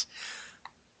 It's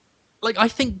like I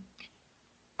think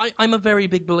I'm a very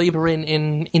big believer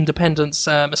in independence,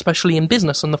 especially in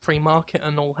business and the free market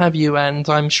and all have you. And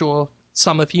I'm sure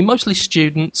some of you, mostly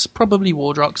students, probably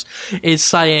Wardrocks, is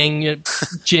saying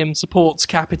Jim supports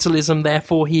capitalism,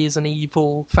 therefore he is an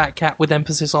evil fat cat with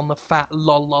emphasis on the fat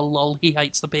lol lol lol. He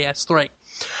hates the PS3.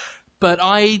 But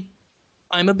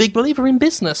I'm a big believer in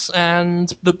business and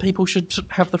that people should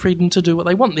have the freedom to do what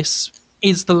they want. This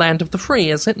is the land of the free,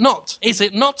 is it not? Is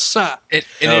it not, sir? It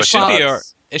No, should be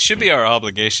but- it should be our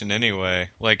obligation anyway.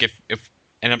 Like if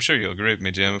and I'm sure you'll agree with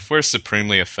me, Jim, if we're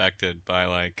supremely affected by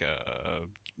like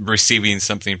receiving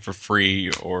something for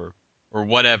free or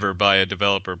whatever by a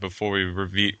developer before we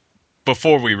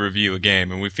review a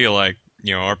game, and we feel like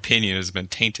our opinion has been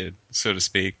tainted, so to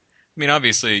speak. I mean,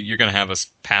 obviously, you're going to have us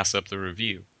pass up the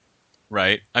review,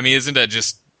 right? I mean, isn't that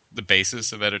just the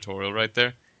basis of editorial right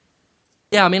there?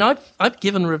 Yeah, I mean, I've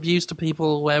given reviews to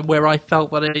people where I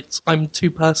felt that I'm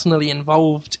too personally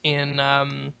involved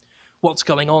in what's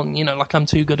going on. Like I'm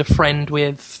too good a friend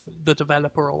with the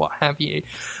developer or what have you.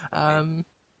 And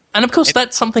of course,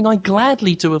 that's something I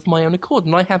gladly do of my own accord,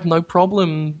 and I have no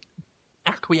problem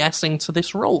acquiescing to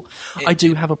this rule. I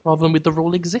do have a problem with the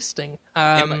rule existing.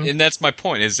 And that's my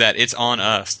point: is that it's on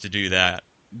us to do that,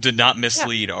 to not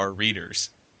mislead our readers.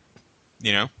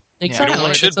 Exactly, You know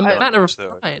what should it's a matter of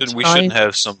though? pride. We shouldn't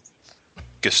have some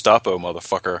Gestapo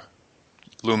motherfucker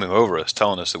looming over us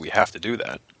telling us that we have to do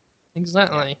that.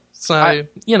 Exactly. So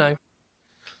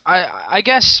I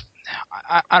guess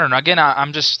I don't know. Again,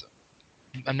 I'm just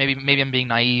maybe I'm being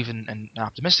naive and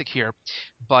optimistic here,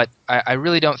 but I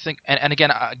really don't think. And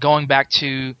again, going back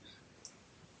to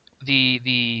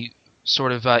the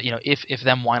sort of if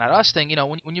them why not us thing.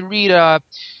 When you read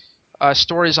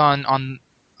stories on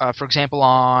for example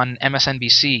on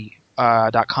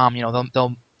MSNBC.com,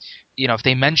 they'll if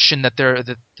they mention that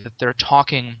they're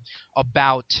talking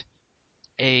about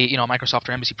a Microsoft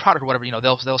or NBC product or whatever,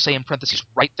 they'll say in parentheses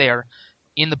right there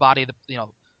in the body of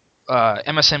the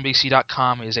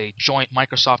MSNBC.com is a joint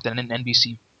Microsoft and an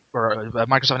NBC or a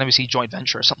Microsoft and NBC joint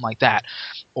venture or something like that,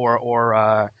 or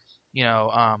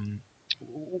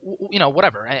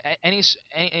whatever. Any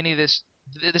of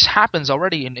this happens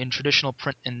already in traditional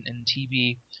print and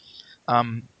TV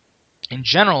in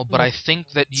general, but I think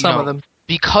that some of them.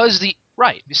 because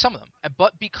some of them,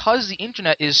 but because the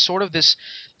internet is sort of this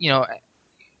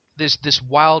this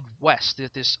wild west,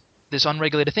 this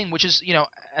unregulated thing, which is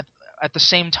at the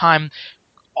same time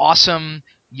awesome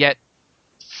yet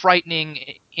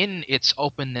frightening in its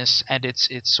openness and its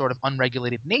sort of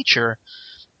unregulated nature.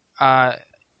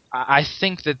 I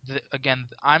think that again,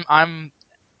 I'm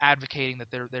advocating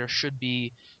that there should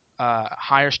be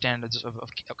higher standards of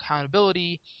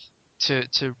accountability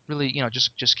to really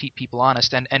just keep people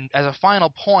honest. And as a final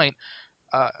point,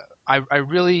 I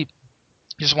really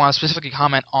just want to specifically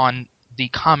comment on the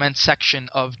comment section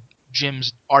of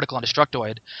Jim's article on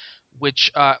Destructoid,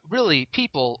 which really,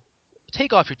 people,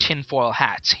 take off your tinfoil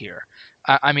hats here.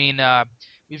 I mean,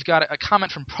 we've got a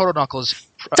comment from Proto Knuckles.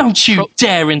 Don't you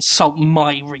dare insult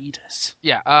my readers.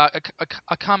 Yeah,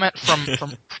 a comment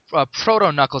from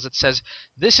Proto Knuckles that says,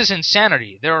 "This is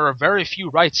insanity. There are very few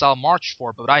rights I'll march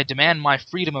for, but I demand my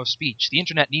freedom of speech. The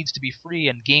internet needs to be free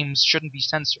and games shouldn't be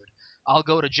censored. I'll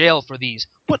go to jail for these."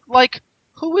 What, like,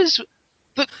 who is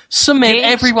the... Submit games...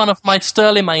 every one of my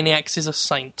Sterling Maniacs is a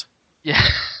saint. Yeah.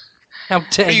 How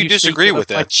dare you disagree with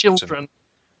my that? children?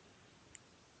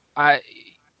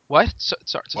 What?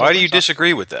 Why do you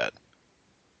disagree with that?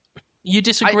 You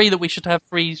disagree that we should have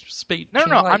free speech? No.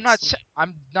 I'm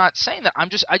not saying that.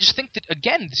 I just think that,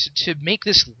 again, to make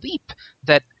this leap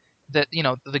that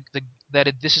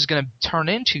this is going to turn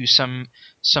into some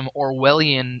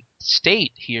Orwellian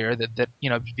state here that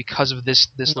because of this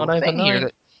little thing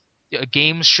here that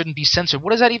games shouldn't be censored.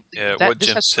 What does that even? Yeah, what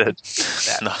Jim said.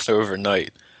 Not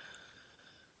overnight.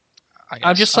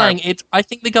 I'm just saying it. I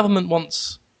think the government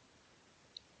wants.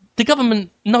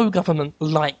 No government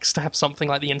likes to have something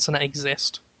like the internet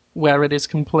exist, where it is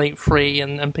complete free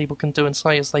and people can do and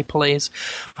say as they please.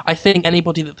 I think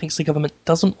anybody that thinks the government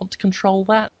doesn't want to control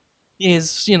that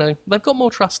is, they've got more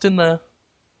trust in the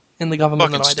government than I do.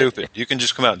 Fucking stupid. You can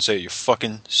just come out and say you're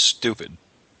fucking stupid.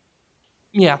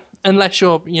 Yeah, unless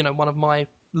you're, one of my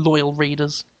loyal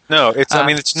readers. No, it's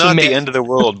not the end of the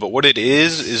world, but what it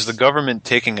is the government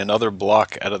taking another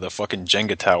block out of the fucking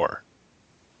Jenga tower.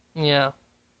 Yeah.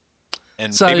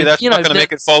 And so, maybe that's not going to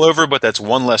make it fall over, but that's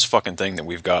one less fucking thing that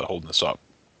we've got holding us up.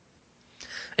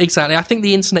 Exactly. I think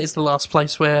the internet is the last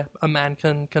place where a man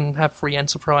can have free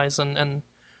enterprise and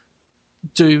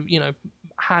do,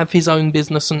 have his own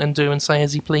business and do and say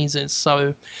as he pleases.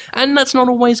 So, and that's not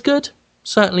always good.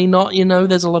 Certainly not.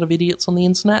 There's a lot of idiots on the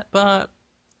internet, but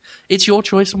it's your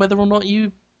choice whether or not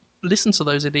you listen to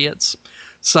those idiots.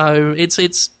 So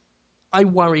it's. I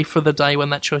worry for the day when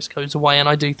that choice goes away, and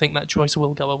I do think that choice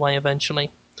will go away eventually.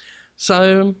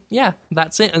 So, yeah,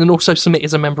 that's it. And then also Submit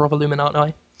is a member of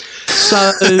Illuminati.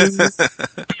 So,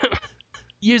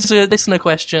 user listener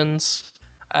questions,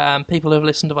 people who have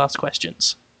listened have asked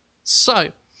questions.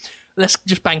 So, let's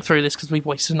just bang through this because we've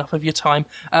wasted enough of your time.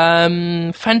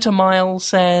 Phantomile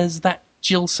says that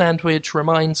Jill sandwich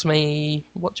reminds me...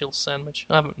 What Jill sandwich?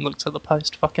 I haven't looked at the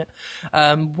post, fuck it.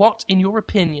 What, in your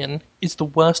opinion, is the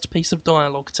worst piece of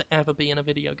dialogue to ever be in a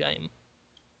video game?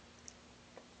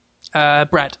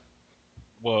 Brad.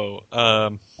 Whoa.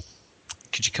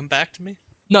 Could you come back to me?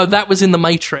 No, that was in The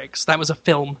Matrix. That was a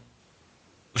film.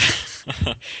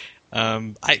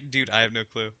 I have no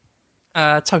clue.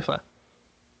 Topher.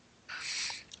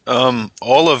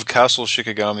 All of Castle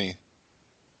Shikigami.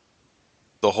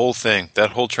 The whole thing. That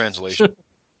whole translation.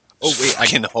 Oh, wait. I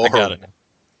got it.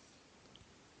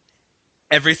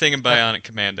 Everything in Bionic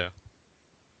Commando.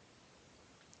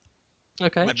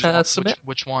 Okay, Submit.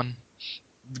 Which one?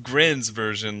 Grin's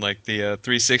version, like the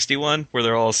 360 one, where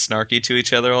they're all snarky to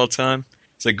each other all the time.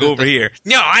 It's like, go over here.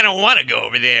 No, I don't want to go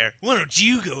over there. Why don't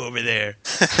you go over there?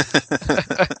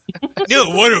 No,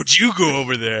 why don't you go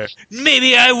over there?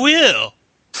 Maybe I will.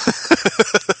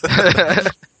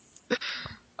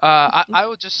 I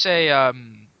would just say,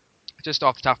 just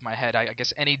off the top of my head, I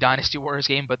guess any Dynasty Warriors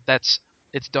game, but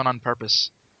it's done on purpose.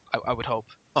 I would hope.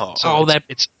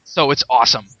 It's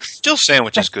awesome. Jill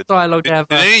sandwich is good. Dialogue did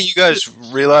any of you guys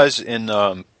realize in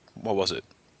what was it?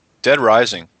 Dead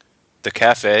Rising, the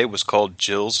cafe was called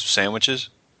Jill's Sandwiches?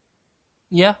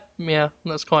 Yeah,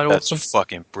 that's quite awesome. That's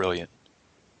fucking brilliant.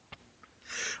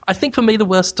 I think for me the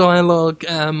worst dialogue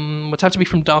would have to be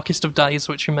from Darkest of Days,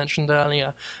 which you mentioned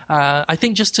earlier. I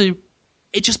think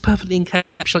it just perfectly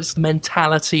encapsulates the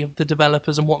mentality of the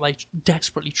developers and what they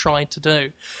desperately tried to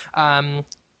do.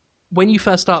 When you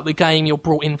first start the game, you're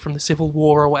brought in from the Civil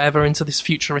War or whatever into this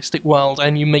futuristic world,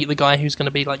 and you meet the guy who's going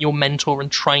to be like your mentor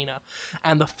and trainer.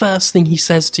 And the first thing he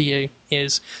says to you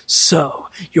is, "So,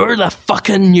 you're the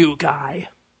fucking new guy."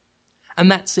 And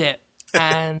that's it.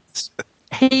 And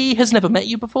he has never met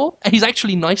you before, and he's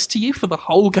actually nice to you for the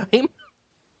whole game.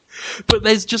 But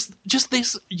there's just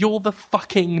this, you're the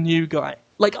fucking new guy.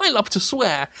 Like, I love to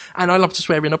swear, and I love to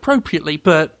swear inappropriately,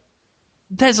 but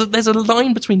there's a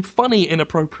line between funny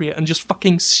inappropriate and just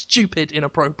fucking stupid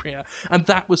inappropriate, and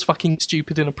that was fucking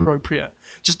stupid inappropriate.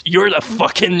 Just, you're the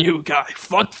fucking new guy.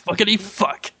 Fuckity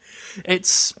fuck.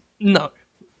 It's, no.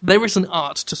 There is an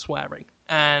art to swearing,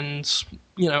 and,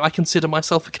 I consider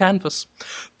myself a canvas.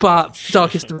 But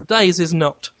Darkest of the Days is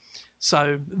not.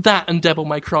 So that and Devil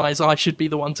May Cry's I Should Be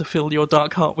the One to Fill Your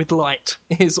Dark Heart with Light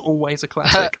is always a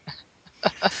classic.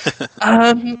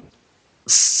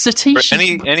 Satish...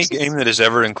 Any game that has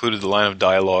ever included the line of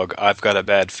dialogue, I've got a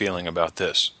bad feeling about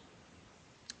this.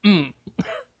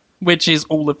 Which is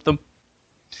all of them.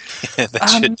 That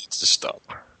shit needs to stop.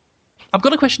 I've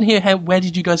got a question here. Where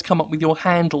did you guys come up with your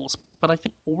handles? But I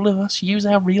think all of us use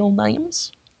our real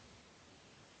names.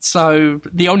 So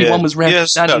the only one was Reverend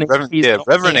Anthony.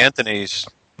 Reverend Anthony's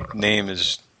name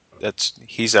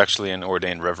he's actually an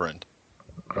ordained reverend.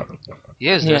 He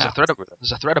is. There's a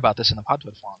thread about this in the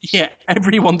Podtoid forums. Yeah,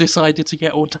 everyone decided to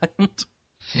get ordained.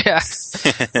 Yeah.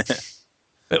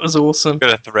 It was awesome.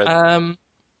 Got a thread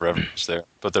reverence there.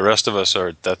 But the rest of us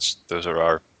those are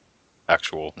our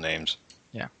actual names.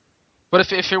 Yeah.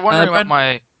 But if you're wondering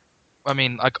what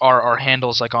our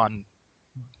handles like on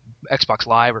Xbox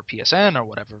Live or PSN or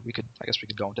whatever, I guess we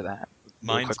could go into that.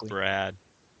 Mine's Brad.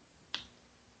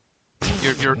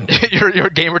 Your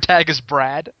gamer tag is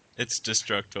Brad? It's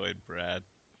Destructoid Brad.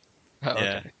 Oh,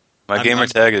 yeah. Okay. My gamer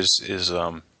tag is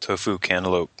Tofu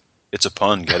Cantaloupe. It's a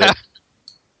pun, get it?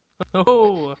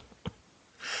 Oh.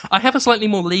 I have a slightly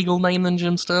more legal name than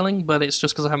Jim Sterling, but it's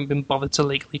just because I haven't been bothered to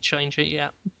legally change it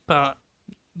yet. But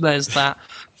there's that.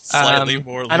 Slightly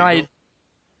more legal.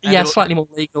 Slightly more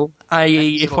legal.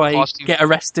 I.e., if I get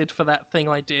arrested for that thing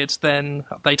I did, then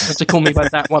they tend to call me by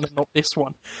that one and not this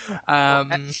one.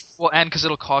 And because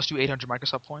it'll cost you 800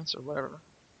 Microsoft points or whatever.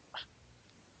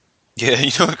 Yeah,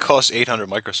 it costs 800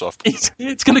 Microsoft points.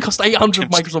 It's going to cost 800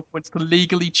 Microsoft points to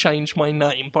legally change my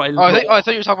name by law. I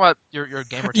thought you were talking about your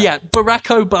gamer tag. Yeah, Barack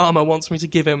Obama wants me to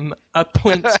give him a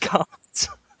points card,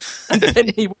 and then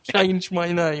he will change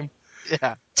my name.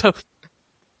 Yeah. To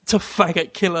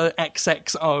Faggot Killer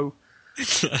XXO.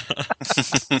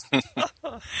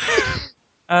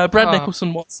 Brad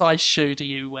Nicholson, what size shoe do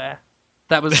you wear?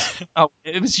 That was... Oh,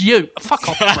 it was you. Fuck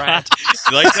off, Brad.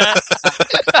 You like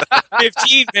that?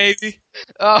 15, baby.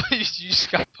 Oh, you just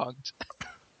got punked.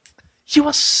 You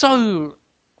are so...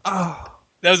 Oh.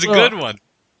 That was a good one.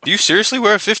 Do you seriously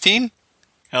wear a 15?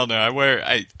 Hell no,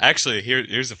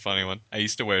 here's a funny one. I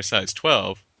used to wear a size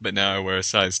 12, but now I wear a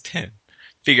size 10.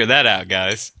 Figure that out,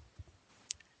 guys.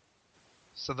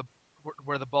 So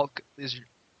where the bulk is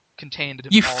contained.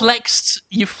 You flexed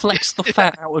the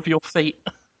fat out of your feet.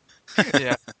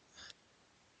 Yeah.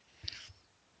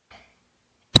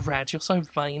 Brad, you're so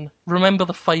vain. Remember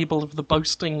the fable of the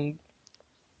boasting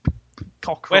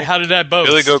cockerel? Wait, how did I boast?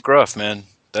 Billy Goat Gruff, man.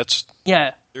 That's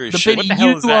the shit. What the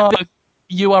hell is that?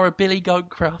 You are a Billy Goat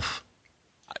Gruff.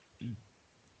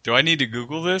 Do I need to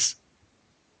Google this?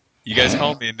 You guys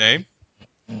call me a name?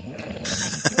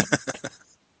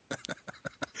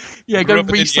 Yeah, go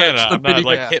research the Billy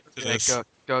Goat. Hip to this.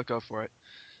 Go for it.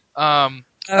 And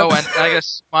I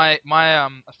guess my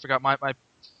I forgot my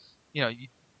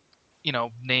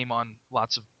name on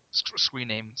lots of screen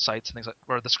name sites and things like,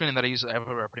 or the screen name that I use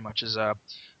everywhere pretty much is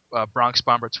Bronx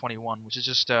Bomber 21, which is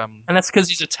just and that's because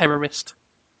he's a terrorist.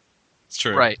 It's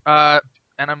true, right? And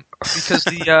I'm because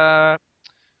the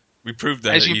we proved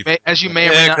that as you may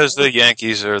or may not, because the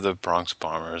Yankees are the Bronx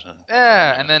Bombers,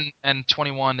 and and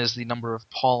 21 is the number of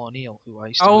Paul O'Neill, who I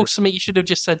used to. Oh, Sumit, you should have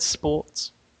just said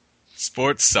sports.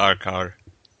 Sports Sarkar.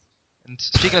 And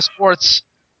speaking of sports,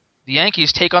 the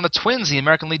Yankees take on the Twins in the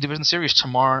American League Division Series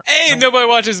tomorrow. Hey, nobody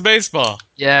watches baseball.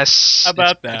 Yes. How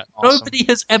about that? Awesome. Nobody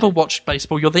has ever watched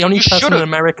baseball. You're the only person in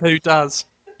America who does.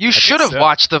 You should have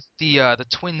watched the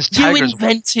Twins Tigers.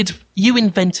 You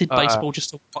invented baseball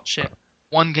just to watch it.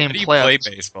 One game How do you play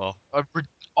baseball. A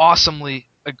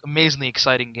amazingly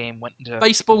exciting game went into.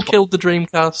 Baseball killed the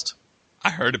Dreamcast.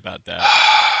 I heard about that.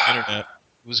 Internet.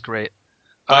 It was great.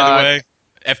 By the way,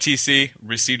 FTC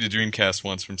received a Dreamcast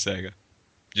once from Sega.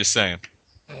 Just saying.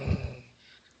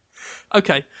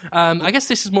 Okay, I guess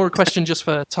this is more a question just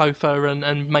for Topher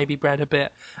and maybe Brad a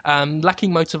bit.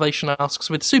 Lacking Motivation asks,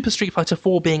 with Super Street Fighter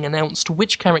 4 being announced,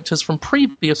 which characters from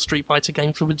previous Street Fighter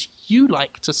games would you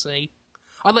like to see?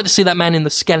 I'd like to see that man in the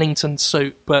skeleton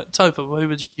suit, but Topher, who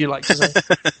would you like to see?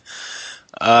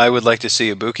 I would like to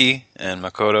see Ibuki and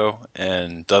Makoto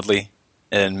and Dudley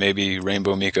and maybe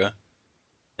Rainbow Mika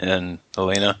and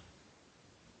Helena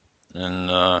and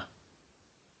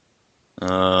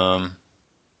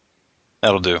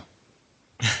that'll do.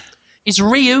 Is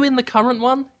Ryu in the current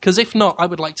one? Because if not, I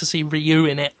would like to see Ryu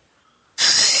in it.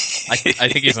 I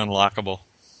think he's unlockable.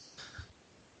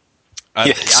 I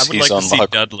Yes, would he's like to see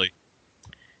unlockable. Dudley,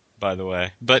 by the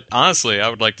way. But honestly, I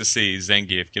would like to see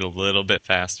Zangief get a little bit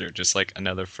faster, just like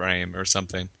another frame or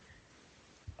something.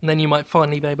 And then you might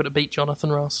finally be able to beat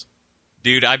Jonathan Ross.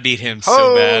 Dude, I beat him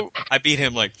so bad. I beat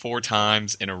him like 4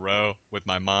 times in a row with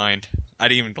my mind. I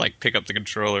didn't even like pick up the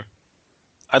controller.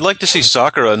 I'd like to see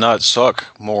Sakura not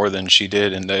suck more than she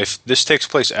did. And if this takes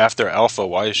place after Alpha,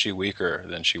 why is she weaker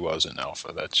than she was in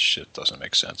Alpha? That shit doesn't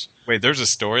make sense. Wait, there's a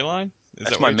storyline? Is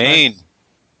That's that my what you're trying- main.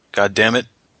 God damn it.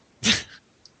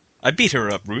 I beat her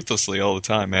up ruthlessly all the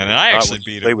time, man. And I actually when you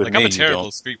beat play her. with Like, I'm me, a you terrible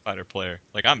don't. Street Fighter player.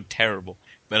 Like, I'm terrible.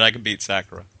 But I can beat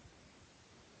Sakura.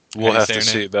 We'll How do you have say to her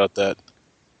see name? about that.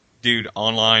 Dude,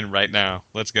 online right now.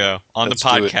 Let's go. On Let's the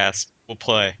do it. podcast. We'll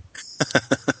play.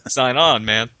 Sign on,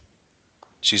 man.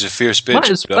 She's a fierce bitch. Might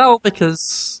as well,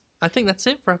 because I think that's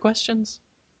it for our questions.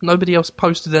 Nobody else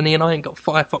posted any, and I ain't got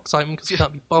Firefox open because I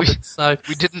can't be bothered. So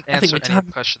We didn't I think answer we're any of done.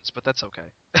 the questions, but that's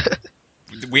okay.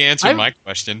 We answered I'm- my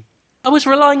question. I was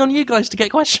relying on you guys to get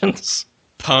questions.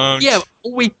 Punked. Yeah,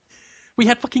 we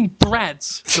had fucking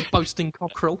Brad's, the boasting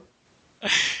cockerel.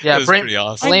 Yeah, It was pretty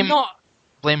awesome. blame I'm not.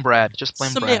 blame Brad. Just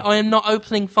blame Submit, Brad. I am not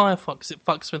opening Firefox. It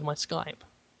fucks with my Skype.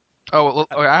 Oh, well,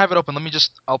 okay, I have it open.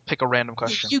 I'll pick a random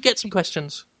question. You get some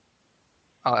questions.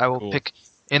 I will Cool. pick.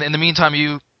 In the meantime,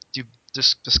 you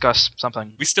discuss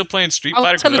something. We still playing Street I'll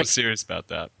Fighter? tell Because I'm you- serious about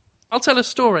that. I'll tell a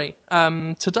story.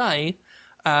 Today,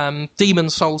 Demon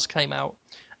Souls came out,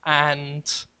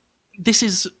 and this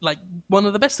is like one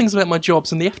of the best things about my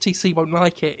jobs, and the FTC won't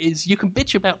like it, is you can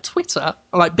bitch about Twitter,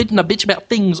 like bitch about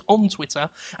things on Twitter,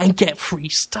 and get free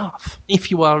stuff if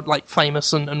you are like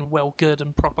famous and well good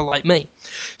and proper like me.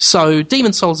 So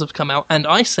Demon Souls have come out, and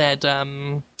I said,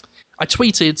 I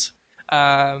tweeted,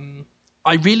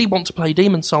 I really want to play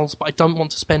Demon Souls, but I don't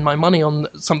want to spend my money on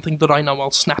something that I know I'll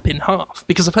snap in half,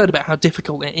 because I've heard about how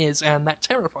difficult it is, and that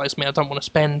terrifies me. I don't want to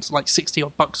spend like 60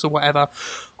 odd bucks or whatever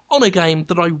on a game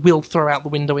that I will throw out the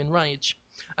window in rage.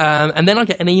 And then I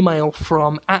get an email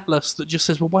from Atlas that just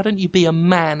says, well, why don't you be a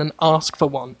man and ask for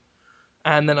one?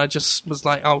 And then I just was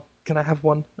like, oh, can I have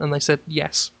one? And they said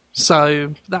yes.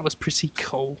 So that was pretty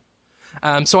cool.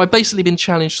 So I've basically been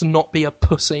challenged to not be a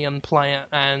pussy and play it,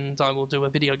 and I will do a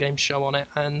video game show on it,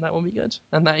 and that will be good.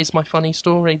 And that is my funny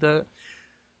story that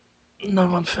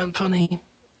no one found funny.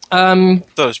 That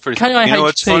was pretty. KIHP. You know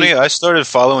what's funny? I started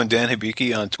following Dan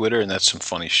Hibiki on Twitter, and that's some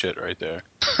funny shit right there.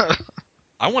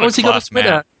 I want What's to he got on class Twitter?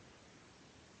 Matt.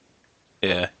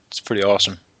 Yeah, it's pretty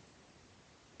awesome.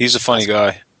 He's a funny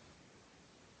guy.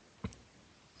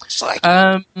 It's like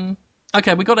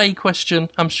Okay, we got a question.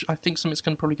 I think somebody's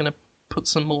probably going to put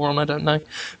some more on. I don't know,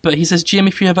 but he says, Jim,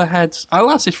 if you ever had, I'll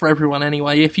ask this for everyone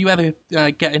anyway. If you ever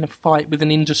get in a fight with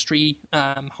an industry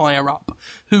higher up,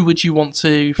 who would you want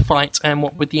to fight, and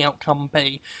what would the outcome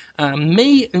be?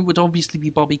 Me, it would obviously be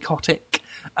Bobby Kotick,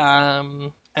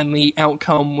 and the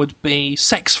outcome would be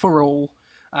sex for all.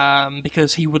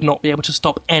 Because he would not be able to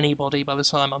stop anybody by the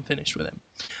time I'm finished with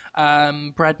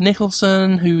him. Brad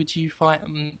Nicholson, who would you fight?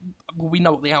 Well, we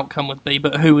know what the outcome would be,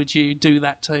 but who would you do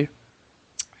that to?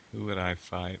 Who would I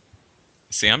fight?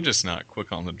 See, I'm just not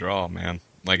quick on the draw, man.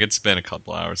 Like, it's been a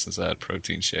couple hours since I had a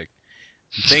protein shake.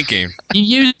 I'm thinking.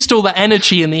 You used all that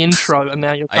energy in the intro, and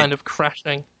now you're kind of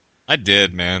crashing. I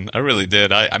did, man. I really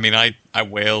did. I mean, I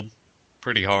wailed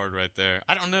pretty hard right there.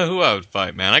 I don't know who I would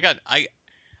fight, man. I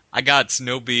got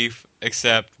no beef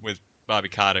except with Bobby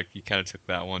Kotick. You kind of took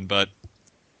that one, but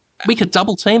We could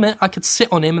double team it. I could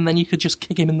sit on him, and then you could just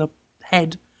kick him in the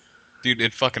head. dude,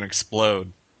 it'd fucking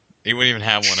explode. He wouldn't even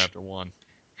have one after one.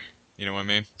 You know what I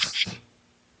mean?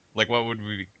 Like, what would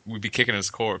we'd be kicking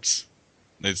his corpse?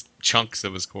 There's chunks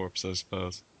of his corpse, I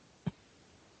suppose.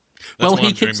 That's Well, what he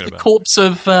I'm kicks dreaming the about. corpse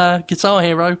of Guitar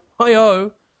Hero.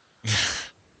 Hi-oh!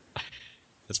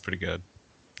 That's pretty good.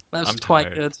 That's I'm quite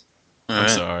tired. good. I'm Alright.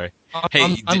 sorry. I'm, Hey,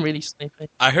 I'm did- really sleepy.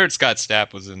 I heard Scott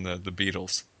Stapp was in the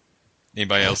Beatles.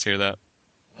 Anybody else hear that?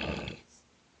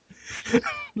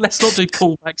 Let's not do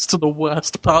callbacks to the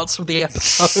worst parts of the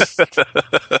episode.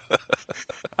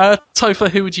 Topher,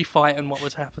 who would you fight and what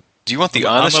would happen? do you want the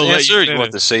I'm honest gonna let answer you or do you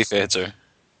want finish. the safe answer?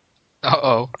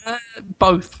 Uh-oh.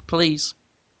 Both, please.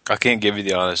 I can't give you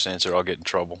the honest answer. I'll get in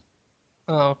trouble.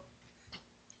 Oh.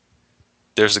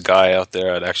 There's a guy out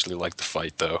there I'd actually like to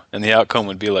fight, though. And the outcome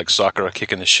would be like Sakura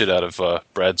kicking the shit out of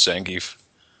Brad Zangief.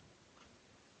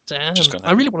 Damn. Just gonna-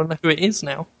 I really want to know who it is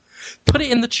now. Put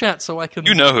it in the chat so I can...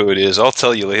 You know who it is. I'll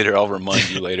tell you later. I'll remind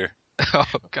you later. Oh,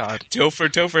 God.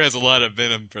 Topher has a lot of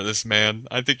venom for this man.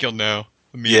 I think you'll know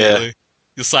immediately. Yeah.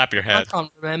 You'll slap your I head.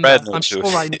 can't remember. Brad knows I'm who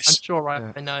sure it is.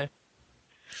 I know.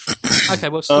 Okay,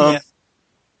 well, still, yeah.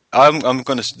 I'm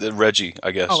going to Reggie.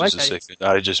 I guess Oh, is the okay. safe.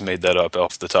 I just made that up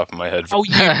off the top of my head. Oh,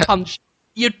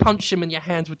 you'd punch him and your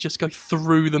hands would just go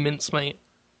through the mincemeat.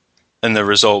 And the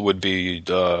result would be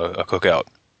a cookout.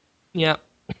 Yeah.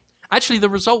 Actually, the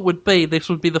result would be this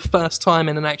would be the first time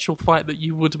in an actual fight that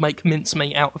you would make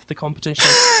mincemeat out of the competition.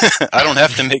 I don't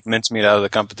have to make mincemeat out of the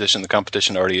competition. The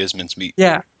competition already is mincemeat.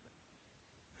 Yeah.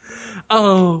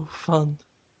 Oh, fun.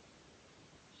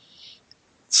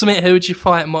 Smith, who would you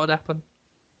fight and what would happen?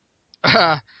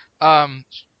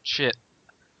 Shit.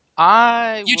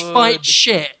 You'd fight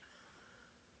shit.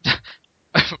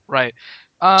 Right.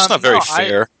 It's not very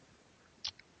fair.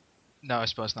 No, I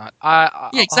suppose not. Yeah,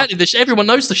 exactly. Everyone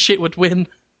knows the shit would win.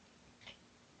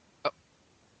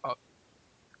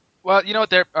 Well, you know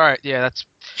what? All right. Yeah, that's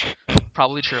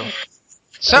probably true.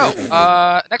 So,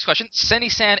 next question.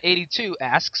 SennySan82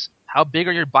 asks, how big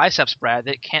are your biceps, Brad,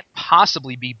 that it can't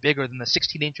possibly be bigger than the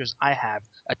 16 inches I have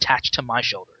attached to my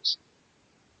shoulders?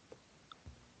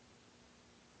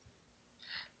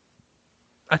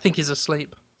 I think he's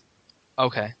asleep.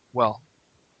 Okay. Well,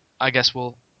 I guess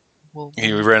we'll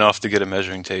He ran off to get a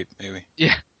measuring tape, maybe.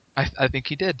 Yeah, I think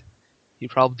he did. He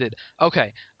probably did.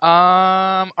 Okay.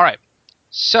 All right.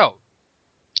 So,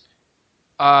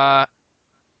 now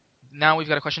we've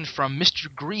got a question from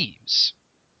Mr. Greaves.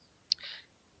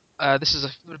 This is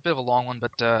a bit of a long one,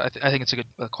 but I think it's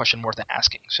a question worth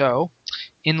asking. So,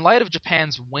 in light of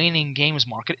Japan's waning games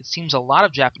market, it seems a lot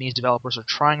of Japanese developers are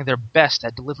trying their best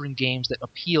at delivering games that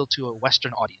appeal to a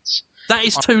Western audience. That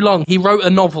is too long. He wrote a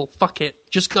novel. Fuck it.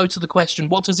 Just go to the question.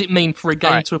 What does it mean for a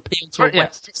game to appeal to a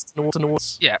Western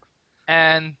audience? Yeah.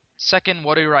 And second,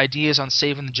 what are your ideas on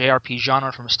saving the JRPG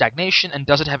genre from stagnation, and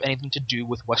does it have anything to do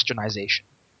with Westernization?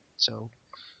 So,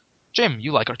 Jim,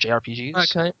 you like our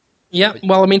JRPGs? Okay. Yeah,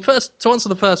 well, I mean, first, to answer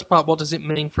the first part, what does it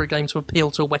mean for a game to appeal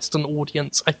to a Western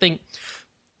audience? I think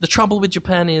the trouble with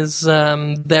Japan is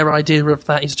their idea of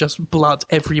that is just blood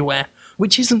everywhere,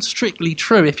 which isn't strictly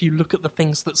true if you look at the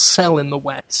things that sell in the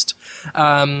West.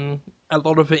 A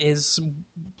lot of it is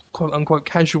quote-unquote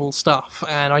casual stuff,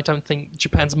 and I don't think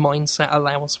Japan's mindset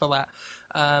allows for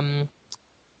that.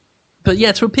 But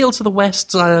yeah, to appeal to the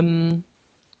West,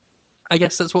 I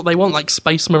guess that's what they want, like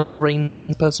Space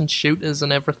Marine person shooters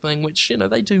and everything, which, you know,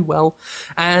 they do well.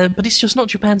 But it's just not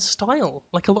Japan's style.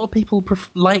 Like, a lot of people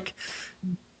like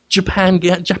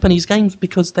Japanese games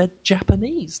because they're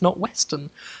Japanese, not Western.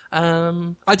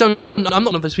 I'm not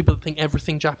one of those people that think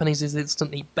everything Japanese is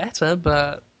instantly better,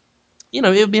 but, you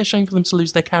know, it would be a shame for them to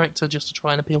lose their character just to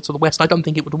try and appeal to the West. I don't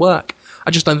think it would work.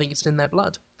 I just don't think it's in their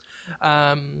blood.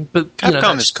 But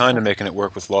Capcom is kind of making it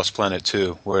work with Lost Planet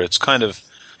 2, where it's kind of...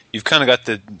 You've kind of got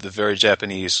the very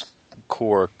Japanese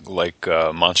core, like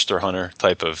Monster Hunter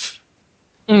type of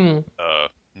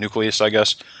nucleus, I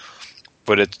guess.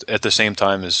 But it at the same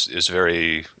time is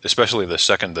very, especially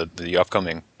the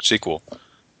upcoming sequel,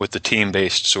 with the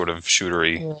team-based sort of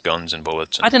shootery guns and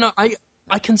bullets. I don't know.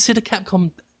 I consider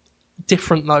Capcom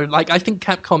different though. Like, I think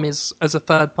Capcom is, as a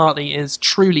third party, is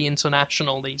truly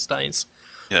international these days.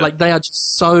 Yeah. Like, they are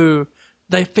just so...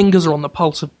 Their fingers are on the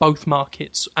pulse of both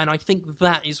markets, and I think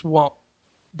that is what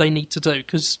they need to do,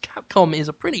 because Capcom is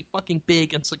a pretty fucking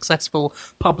big and successful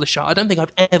publisher. I don't think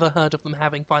I've ever heard of them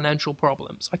having financial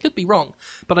problems. I could be wrong,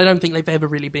 but I don't think they've ever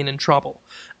really been in trouble.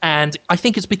 And I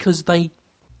think it's because they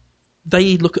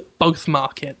look at both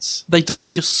markets. They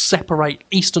just separate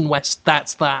East and West,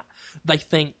 that's that. They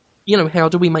think, you know, how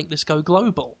do we make this go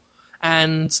global?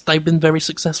 And they've been very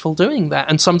successful doing that.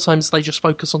 And sometimes they just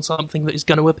focus on something that is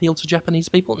going to appeal to Japanese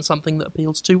people and something that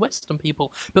appeals to Western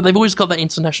people. But they've always got that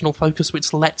international focus, which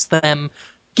gives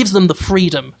them the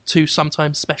freedom to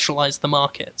sometimes specialize the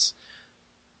markets.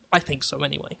 I think so,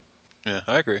 anyway. Yeah,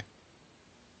 I agree.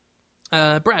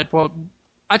 Brad,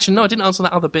 actually, no, I didn't answer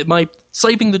that other bit. My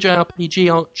saving the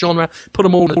JRPG genre, put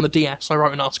them all on the DS. I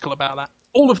wrote an article about that.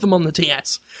 All of them on the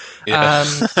DS. Yeah.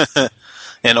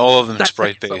 And all of them That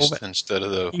sprite-based instead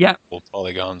of the old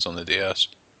polygons on the DS.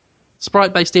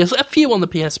 Sprite-based DS. A few on the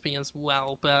PSP as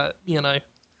well, but, you know,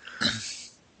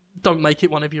 don't make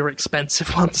it one of your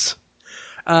expensive ones.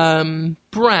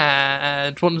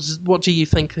 Brad, what do you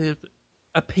think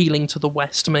appealing to the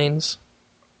West means?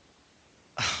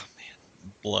 Oh, man.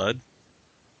 Blood.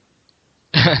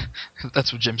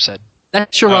 That's what Jim said.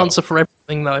 That's your answer for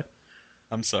everything, though.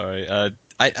 I'm sorry. I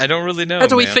don't really know. How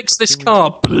do we fix this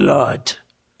car? Blood.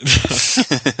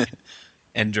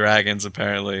 And dragons,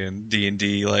 apparently, and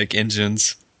D&D like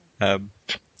engines.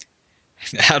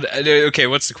 Okay,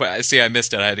 what's the question? See, I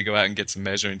missed it. I had to go out and get some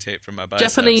measuring tape from my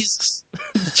biceps.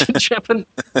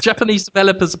 Japanese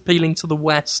developers appealing to the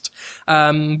West.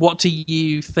 What do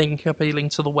you think appealing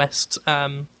to the West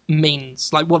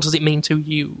means? Like, what does it mean to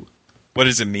you? What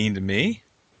does it mean to me?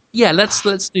 Yeah,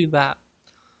 let's do that.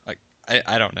 Like,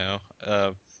 I don't know.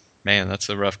 Man, that's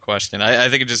a rough question. I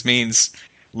think it just means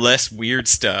less weird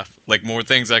stuff, like more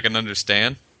things I can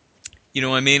understand. You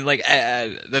know what I mean? Like,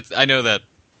 I know that.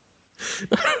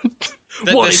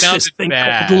 What is this thing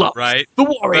bad, called love? right? The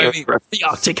warrior But of the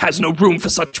Arctic has no room for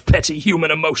such petty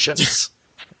human emotions.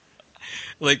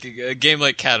 like a game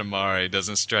like Katamari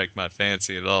doesn't strike my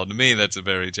fancy at all. To me, that's a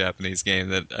very Japanese game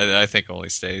that I think only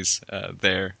stays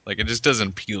there. Like, it just doesn't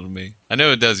appeal to me. I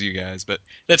know it does you guys, but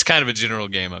that's kind of a general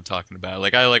game I'm talking about.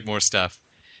 Like, I like more stuff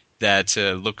that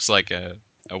looks like a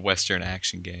Western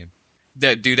action game.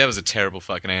 Dude, that was a terrible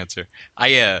fucking answer.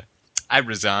 I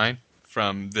resign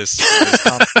from this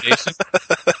conversation,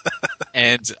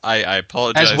 and I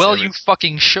apologize. As well, you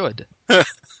fucking should.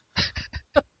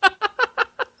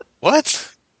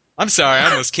 What? I'm sorry,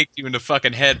 I almost kicked you in the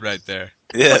fucking head right there.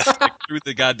 Yeah. Like, through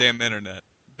the goddamn internet.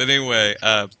 But anyway,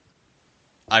 I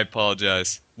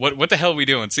apologize. What the hell are we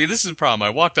doing? See, this is the problem. I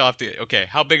walked off okay,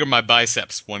 how big are my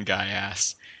biceps? One guy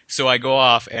asked. So I go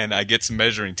off and I get some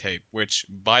measuring tape, which,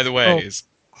 by the way, is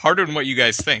harder than what you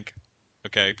guys think.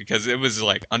 Okay, because it was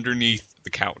like underneath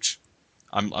the couch.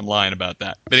 I'm lying about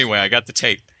that. But anyway, I got the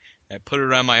tape. I put it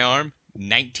around my arm,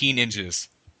 19 inches.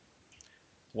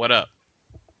 What up?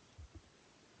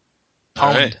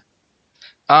 Poland.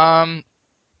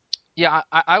 Yeah,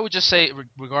 I would just say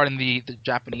regarding the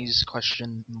Japanese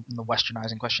question, the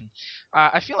Westernizing question,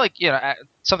 I feel like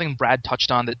something Brad touched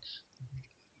on, that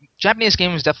Japanese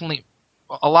games definitely,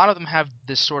 a lot of them have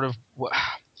this sort of,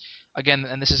 again,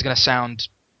 and this is going to sound,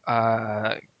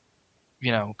 kind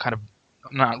of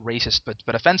not racist but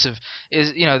offensive,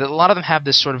 is that a lot of them have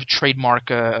this sort of trademark,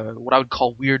 what I would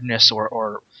call weirdness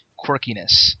or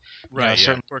quirkiness. Right,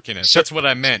 quirkiness. That's what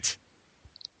I meant.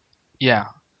 Yeah.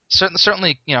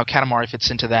 Certainly, Katamari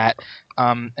fits into that.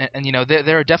 And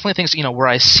there are definitely things, where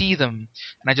I see them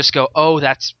and I just go, oh,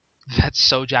 that's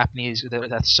so Japanese.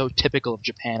 That's so typical of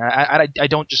Japan. I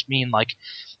don't just mean like,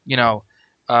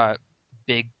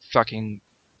 big fucking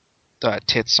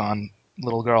tits on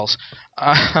little girls.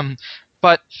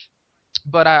 But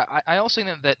I also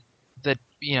think that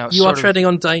you are treading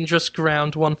on dangerous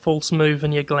ground. One false move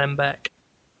and you're Glenn Beck.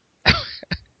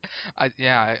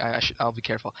 I'll be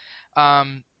careful.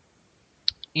 The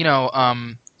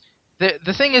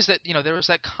thing is that there was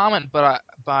that comment,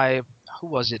 by who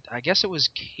was it? I guess it was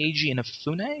Keiji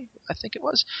Inafune. I think it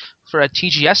was for a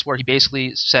TGS, where he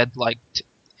basically said like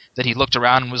that he looked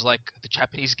around and was like, the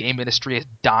Japanese game industry is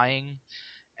dying,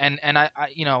 and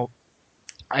I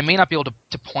may not be able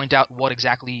to point out what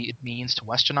exactly it means to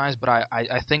Westernize, but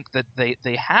I think that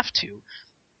they have to.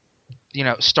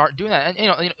 Start doing that,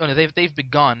 and they've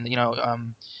begun.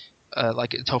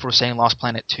 Like Topher was saying, Lost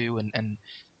Planet 2, and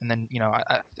then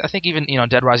I think even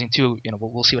Dead Rising 2.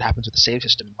 We'll see what happens with the save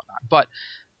system and whatnot.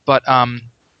 But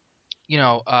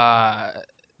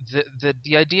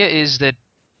the idea is that,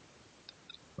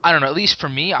 I don't know. At least for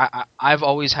me, I've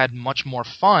always had much more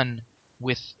fun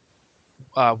with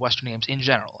Western games in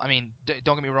general. I mean, don't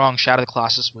get me wrong, Shadow of the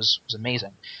Colossus was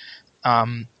amazing,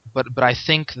 but I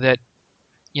think that.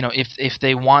 If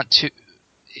they want to,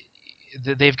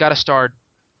 they've got to start.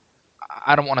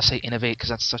 I don't want to say innovate because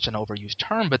that's such an overused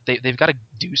term, but they've got to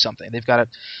do something. They've got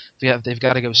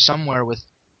to go somewhere with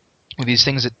these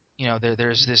things that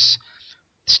there's this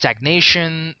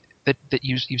stagnation that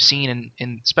you've seen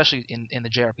in especially in the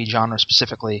JRPG genre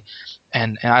specifically,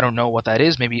 and I don't know what that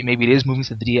is. Maybe it is moving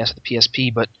to the DS or the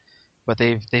PSP, but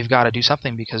they've got to do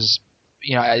something because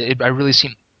it really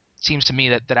seems to me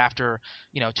that after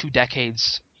 2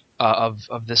 decades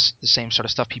of the same sort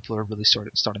of stuff, people are really sort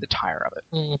of starting to tire of it.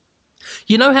 Mm.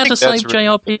 You know how to save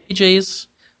JRPGs?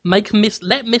 Let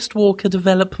Mistwalker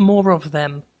develop more of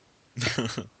them.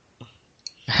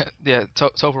 Yeah,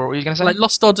 Topher, what were you going to say? Like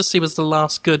Lost Odyssey was the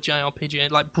last good JRPG,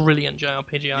 like brilliant JRPG I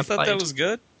played. You thought that was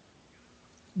good?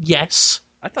 Yes.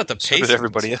 I thought the pacing was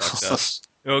everybody was else.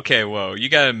 Okay, whoa, you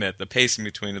gotta admit, the pacing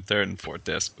between the third and fourth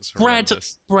disc was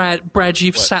horrendous. Brad,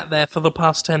 you've What? sat there for the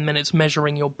past 10 minutes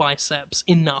measuring your biceps.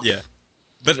 Enough. Yeah.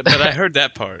 But I heard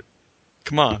that part.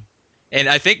 Come on. And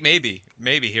I think maybe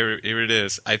here it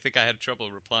is. I think I had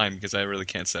trouble replying because I really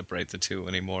can't separate the two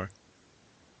anymore.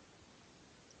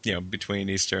 Between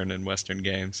Eastern and Western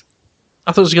games.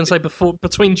 I thought I was going to say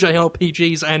between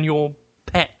JRPGs and your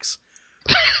pecs.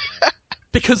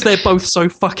 Because they're both so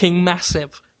fucking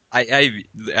massive. I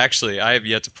have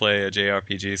yet to play a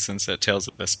JRPG since that Tales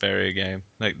of Vesperia game.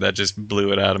 Like that just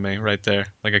blew it out of me right there.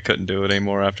 Like I couldn't do it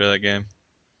anymore after that game.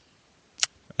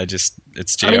 It's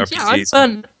I mean, yeah,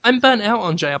 JRPGs. I'm burnt out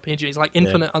on JRPGs. Like Yeah.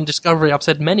 Infinite Undiscovery, I've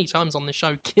said many times on this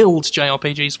show, killed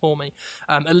JRPGs for me,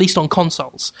 at least on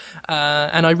consoles.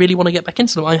 And I really want to get back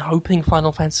into them. I'm hoping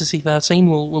Final Fantasy 13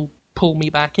 will pull me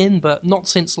back in, but not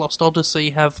since Lost Odyssey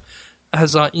have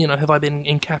I been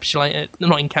encapsulated,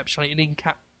 not encapsulated,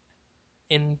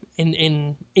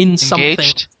 in something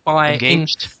Engaged? by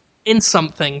Engaged? in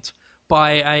something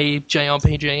by a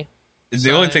JRPG.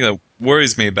 The only thing that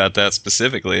worries me about that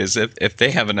specifically is if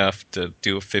they have enough to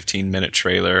do a 15-minute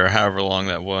trailer or however long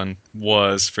that one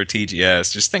was for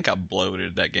TGS, just think how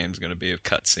bloated that game's going to be with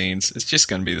cutscenes. It's just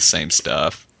going to be the same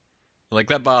stuff. Like,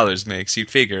 that bothers me, because you'd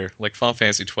figure, like, Final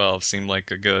Fantasy 12 seemed like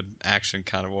a good action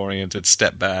kind of oriented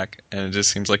step back, and it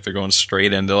just seems like they're going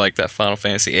straight into, like, that Final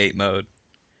Fantasy 8 mode.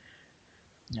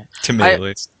 Yeah. To me, at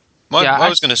least. I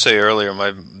was going to say earlier,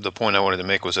 the point I wanted to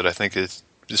make was that I think this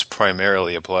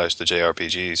primarily applies to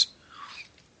JRPGs.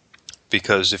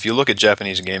 Because if you look at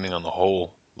Japanese gaming on the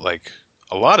whole, like,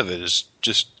 a lot of it is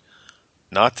just,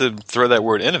 not to throw that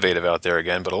word innovative out there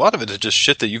again, but a lot of it is just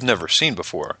shit that you've never seen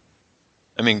before.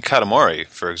 I mean, Katamari,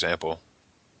 for example.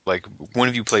 Like, when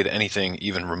have you played anything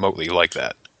even remotely like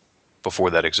that before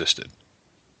that existed?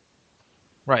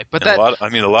 Right, but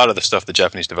And a lot of the stuff that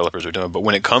Japanese developers are doing, but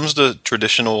when it comes to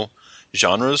traditional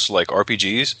genres like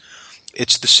RPGs,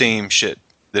 it's the same shit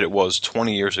that it was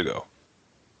 20 years ago.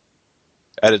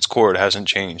 At its core, it hasn't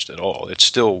changed at all. It's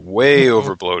still way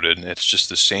overbloated, and it's just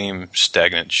the same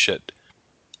stagnant shit.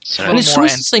 And it's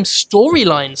always the same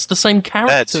storylines, the same That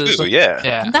characters. too,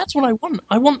 yeah. And that's what I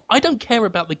want. I don't care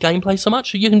about the gameplay so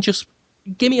much. You can just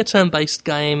give me a turn-based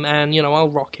game, and I'll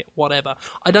rock it. Whatever.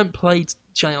 I don't play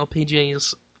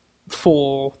JRPGs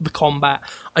for the combat.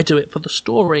 I do it for the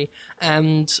story.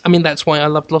 And I mean, that's why I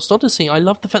loved Lost Odyssey. I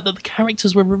loved the fact that the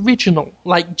characters were original.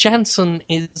 Like, Jansen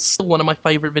is still one of my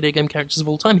favourite video game characters of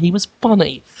all time. He was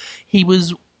funny. He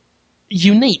was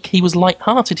unique. He was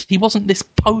light-hearted. He wasn't this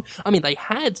I mean, they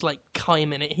had, like,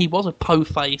 Kaim in it. He was a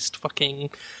po-faced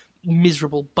fucking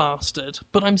miserable bastard.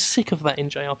 But I'm sick of that in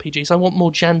JRPGs. I want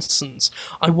more Jansens.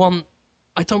 I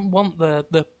don't want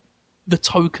the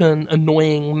token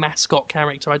annoying mascot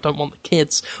character. I don't want the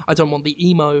kids. I don't want the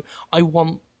emo. I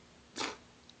want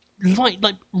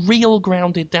like real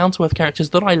grounded, down to earth characters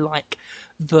that I like,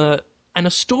 and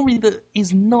a story that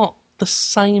is not the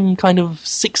same kind of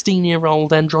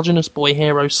 16-year-old androgynous boy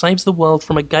hero saves the world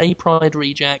from a gay pride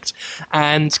reject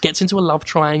and gets into a love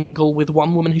triangle with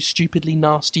one woman who's stupidly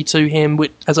nasty to him,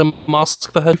 which as a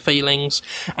mask for her feelings,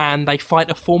 and they fight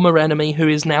a former enemy who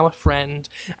is now a friend,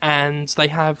 and they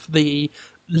have the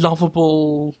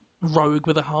lovable rogue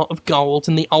with a heart of gold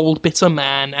and the old bitter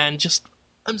man, and just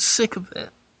I'm sick of it.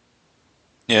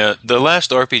 Yeah, the last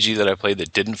RPG that I played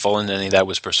that didn't fall into any of that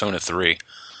was Persona 3.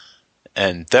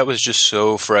 And that was just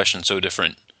so fresh and so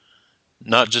different.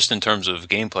 Not just in terms of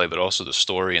gameplay, but also the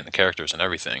story and the characters and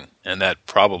everything. And that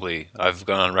probably, I've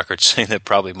gone on record saying that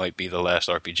probably might be the last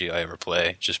RPG I ever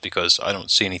play, just because I don't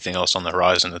see anything else on the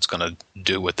horizon that's going to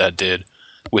do what that did,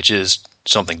 which is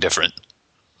something different.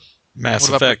 Mass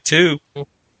Effect 2.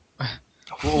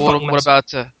 What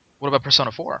about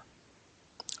Persona 4?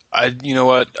 You know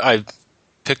what? I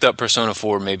picked up Persona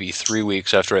 4 maybe 3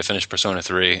 weeks after I finished Persona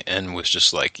 3 and was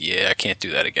just like, yeah, I can't do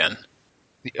that again.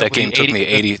 That game took me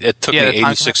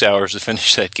 86 hours to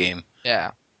finish that game.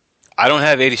 Yeah. I don't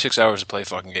have 86 hours to play a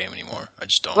fucking game anymore. I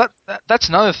just don't. That's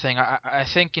another thing. I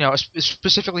think,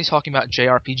 specifically talking about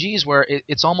JRPGs, where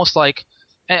it's almost like,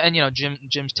 and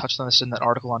Jim's touched on this in that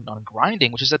article on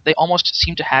grinding, which is that they almost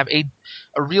seem to have a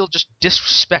real just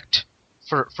disrespect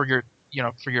for your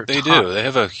They time. do. They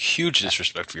have a huge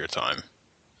disrespect for your time.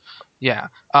 Yeah.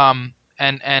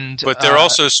 But they're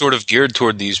also sort of geared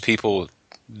toward these people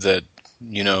that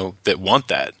that want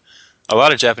that. A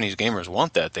lot of Japanese gamers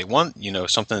want that. They want,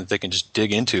 something that they can just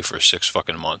dig into for 6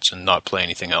 fucking months and not play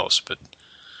anything else. But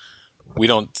we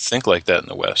don't think like that in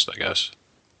the West, I guess.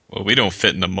 Well, we don't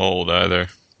fit in the mold either.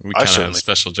 We kind of have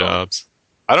special jobs.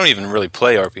 I don't even really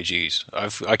play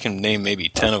RPGs. I can name maybe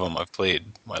 10 of them I've played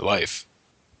my life.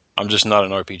 I'm just not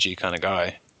an RPG kind of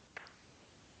guy.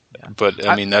 Yeah. But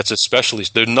I mean, that's especially.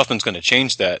 Nothing's going to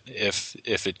change that if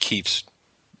it keeps,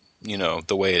 the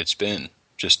way it's been,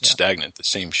 just stagnant, the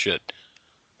same shit.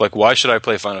 Like, why should I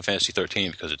play Final Fantasy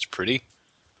 13? Because it's pretty.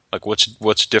 Like,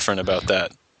 what's different about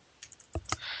that?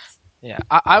 Yeah,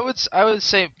 I would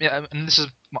say, and this is,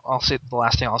 I'll say the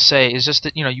last thing I'll say is just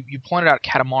that you pointed out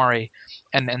Katamari,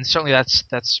 and certainly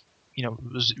that's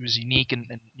it was unique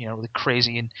and really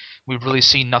crazy, and we've really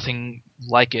seen nothing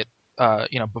like it. There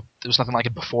was nothing like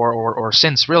it before or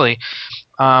since, really.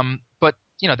 But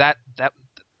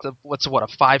what's a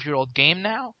 5-year-old game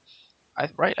now,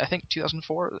 right? I think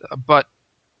 2004. But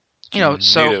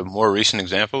so need a more recent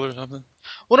example or something.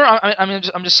 Well, no,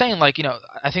 I'm just saying, like,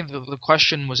 I think the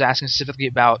question was asking specifically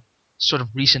about sort of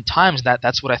recent times.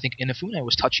 That's what I think Inafune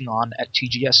was touching on at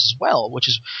TGS as well, which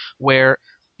is where,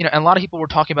 and a lot of people were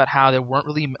talking about how there weren't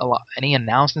really any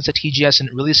announcements at TGS, and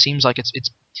it really seems like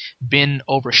it's been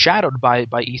overshadowed by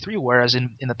E3, whereas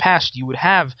in the past you would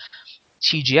have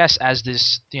TGS as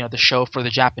this, the show for the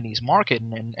Japanese market,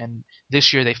 and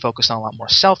this year they focused on a lot more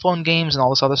cell phone games and all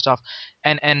this other stuff,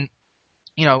 and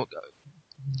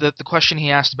the question he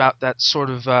asked about that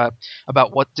sort of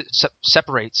about what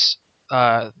separates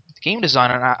game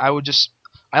design, and I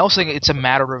also think it's a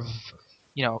matter of,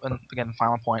 and again,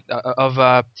 final point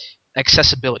of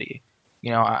accessibility.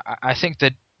 I think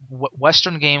that what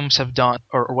Western games have done,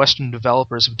 or Western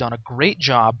developers have done a great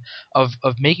job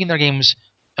of making their games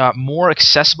more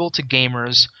accessible to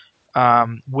gamers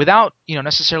without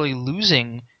necessarily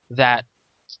losing that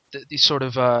the sort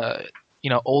of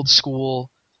old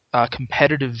school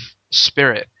competitive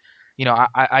spirit.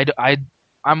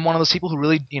 I'm one of those people who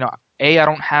really, A, I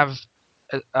don't have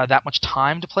that much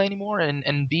time to play anymore,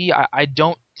 and B, I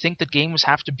don't think that games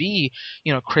have to be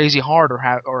crazy hard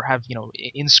or have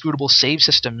inscrutable save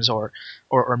systems or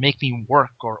make me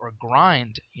work or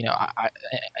grind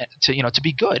to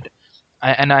be good.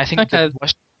 And I think that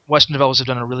Western developers have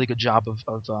done a really good job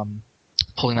of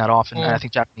pulling that off, and I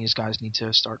think Japanese guys need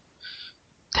to start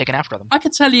taking after them. I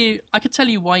could tell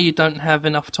you why you don't have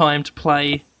enough time to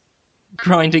play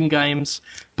grinding games,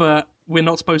 but we're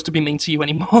not supposed to be mean to you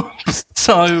anymore.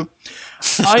 So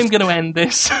I'm going to end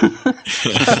this.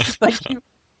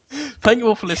 Thank you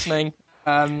all for listening.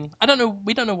 I don't know.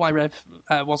 We don't know why Rev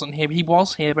wasn't here. He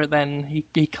was here, but then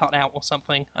he cut out or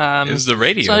something. It was the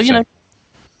radio. So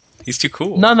he's too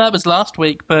cool. No, that was last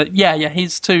week. But yeah,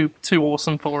 he's too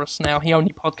awesome for us now. He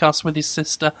only podcasts with his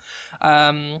sister.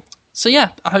 So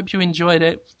yeah, I hope you enjoyed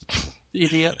it,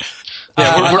 idiot.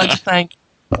 I'd like to thank.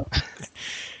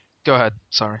 Go ahead.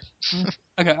 Sorry.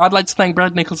 Okay, I'd like to thank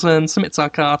Brad Nicholson, Sumit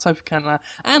Sarkar, Topher Candler,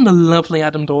 and the lovely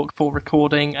Adam Dork for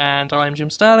recording. And I'm Jim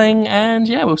Sterling, and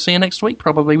yeah, we'll see you next week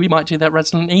probably. We might do that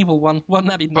Resident Evil one. Wouldn't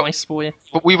that be nice for you?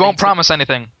 But we won't promise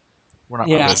anything. We're not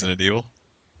Resident Evil.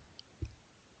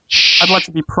 I'd like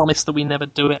to be promised that we never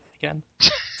do it again.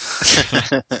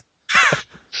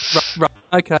 Right.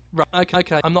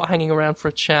 Okay. I'm not hanging around for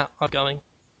a chat. I'm going.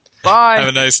 Bye. Have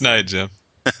a nice night, Jim.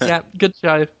 Yeah, good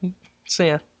show. See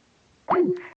ya.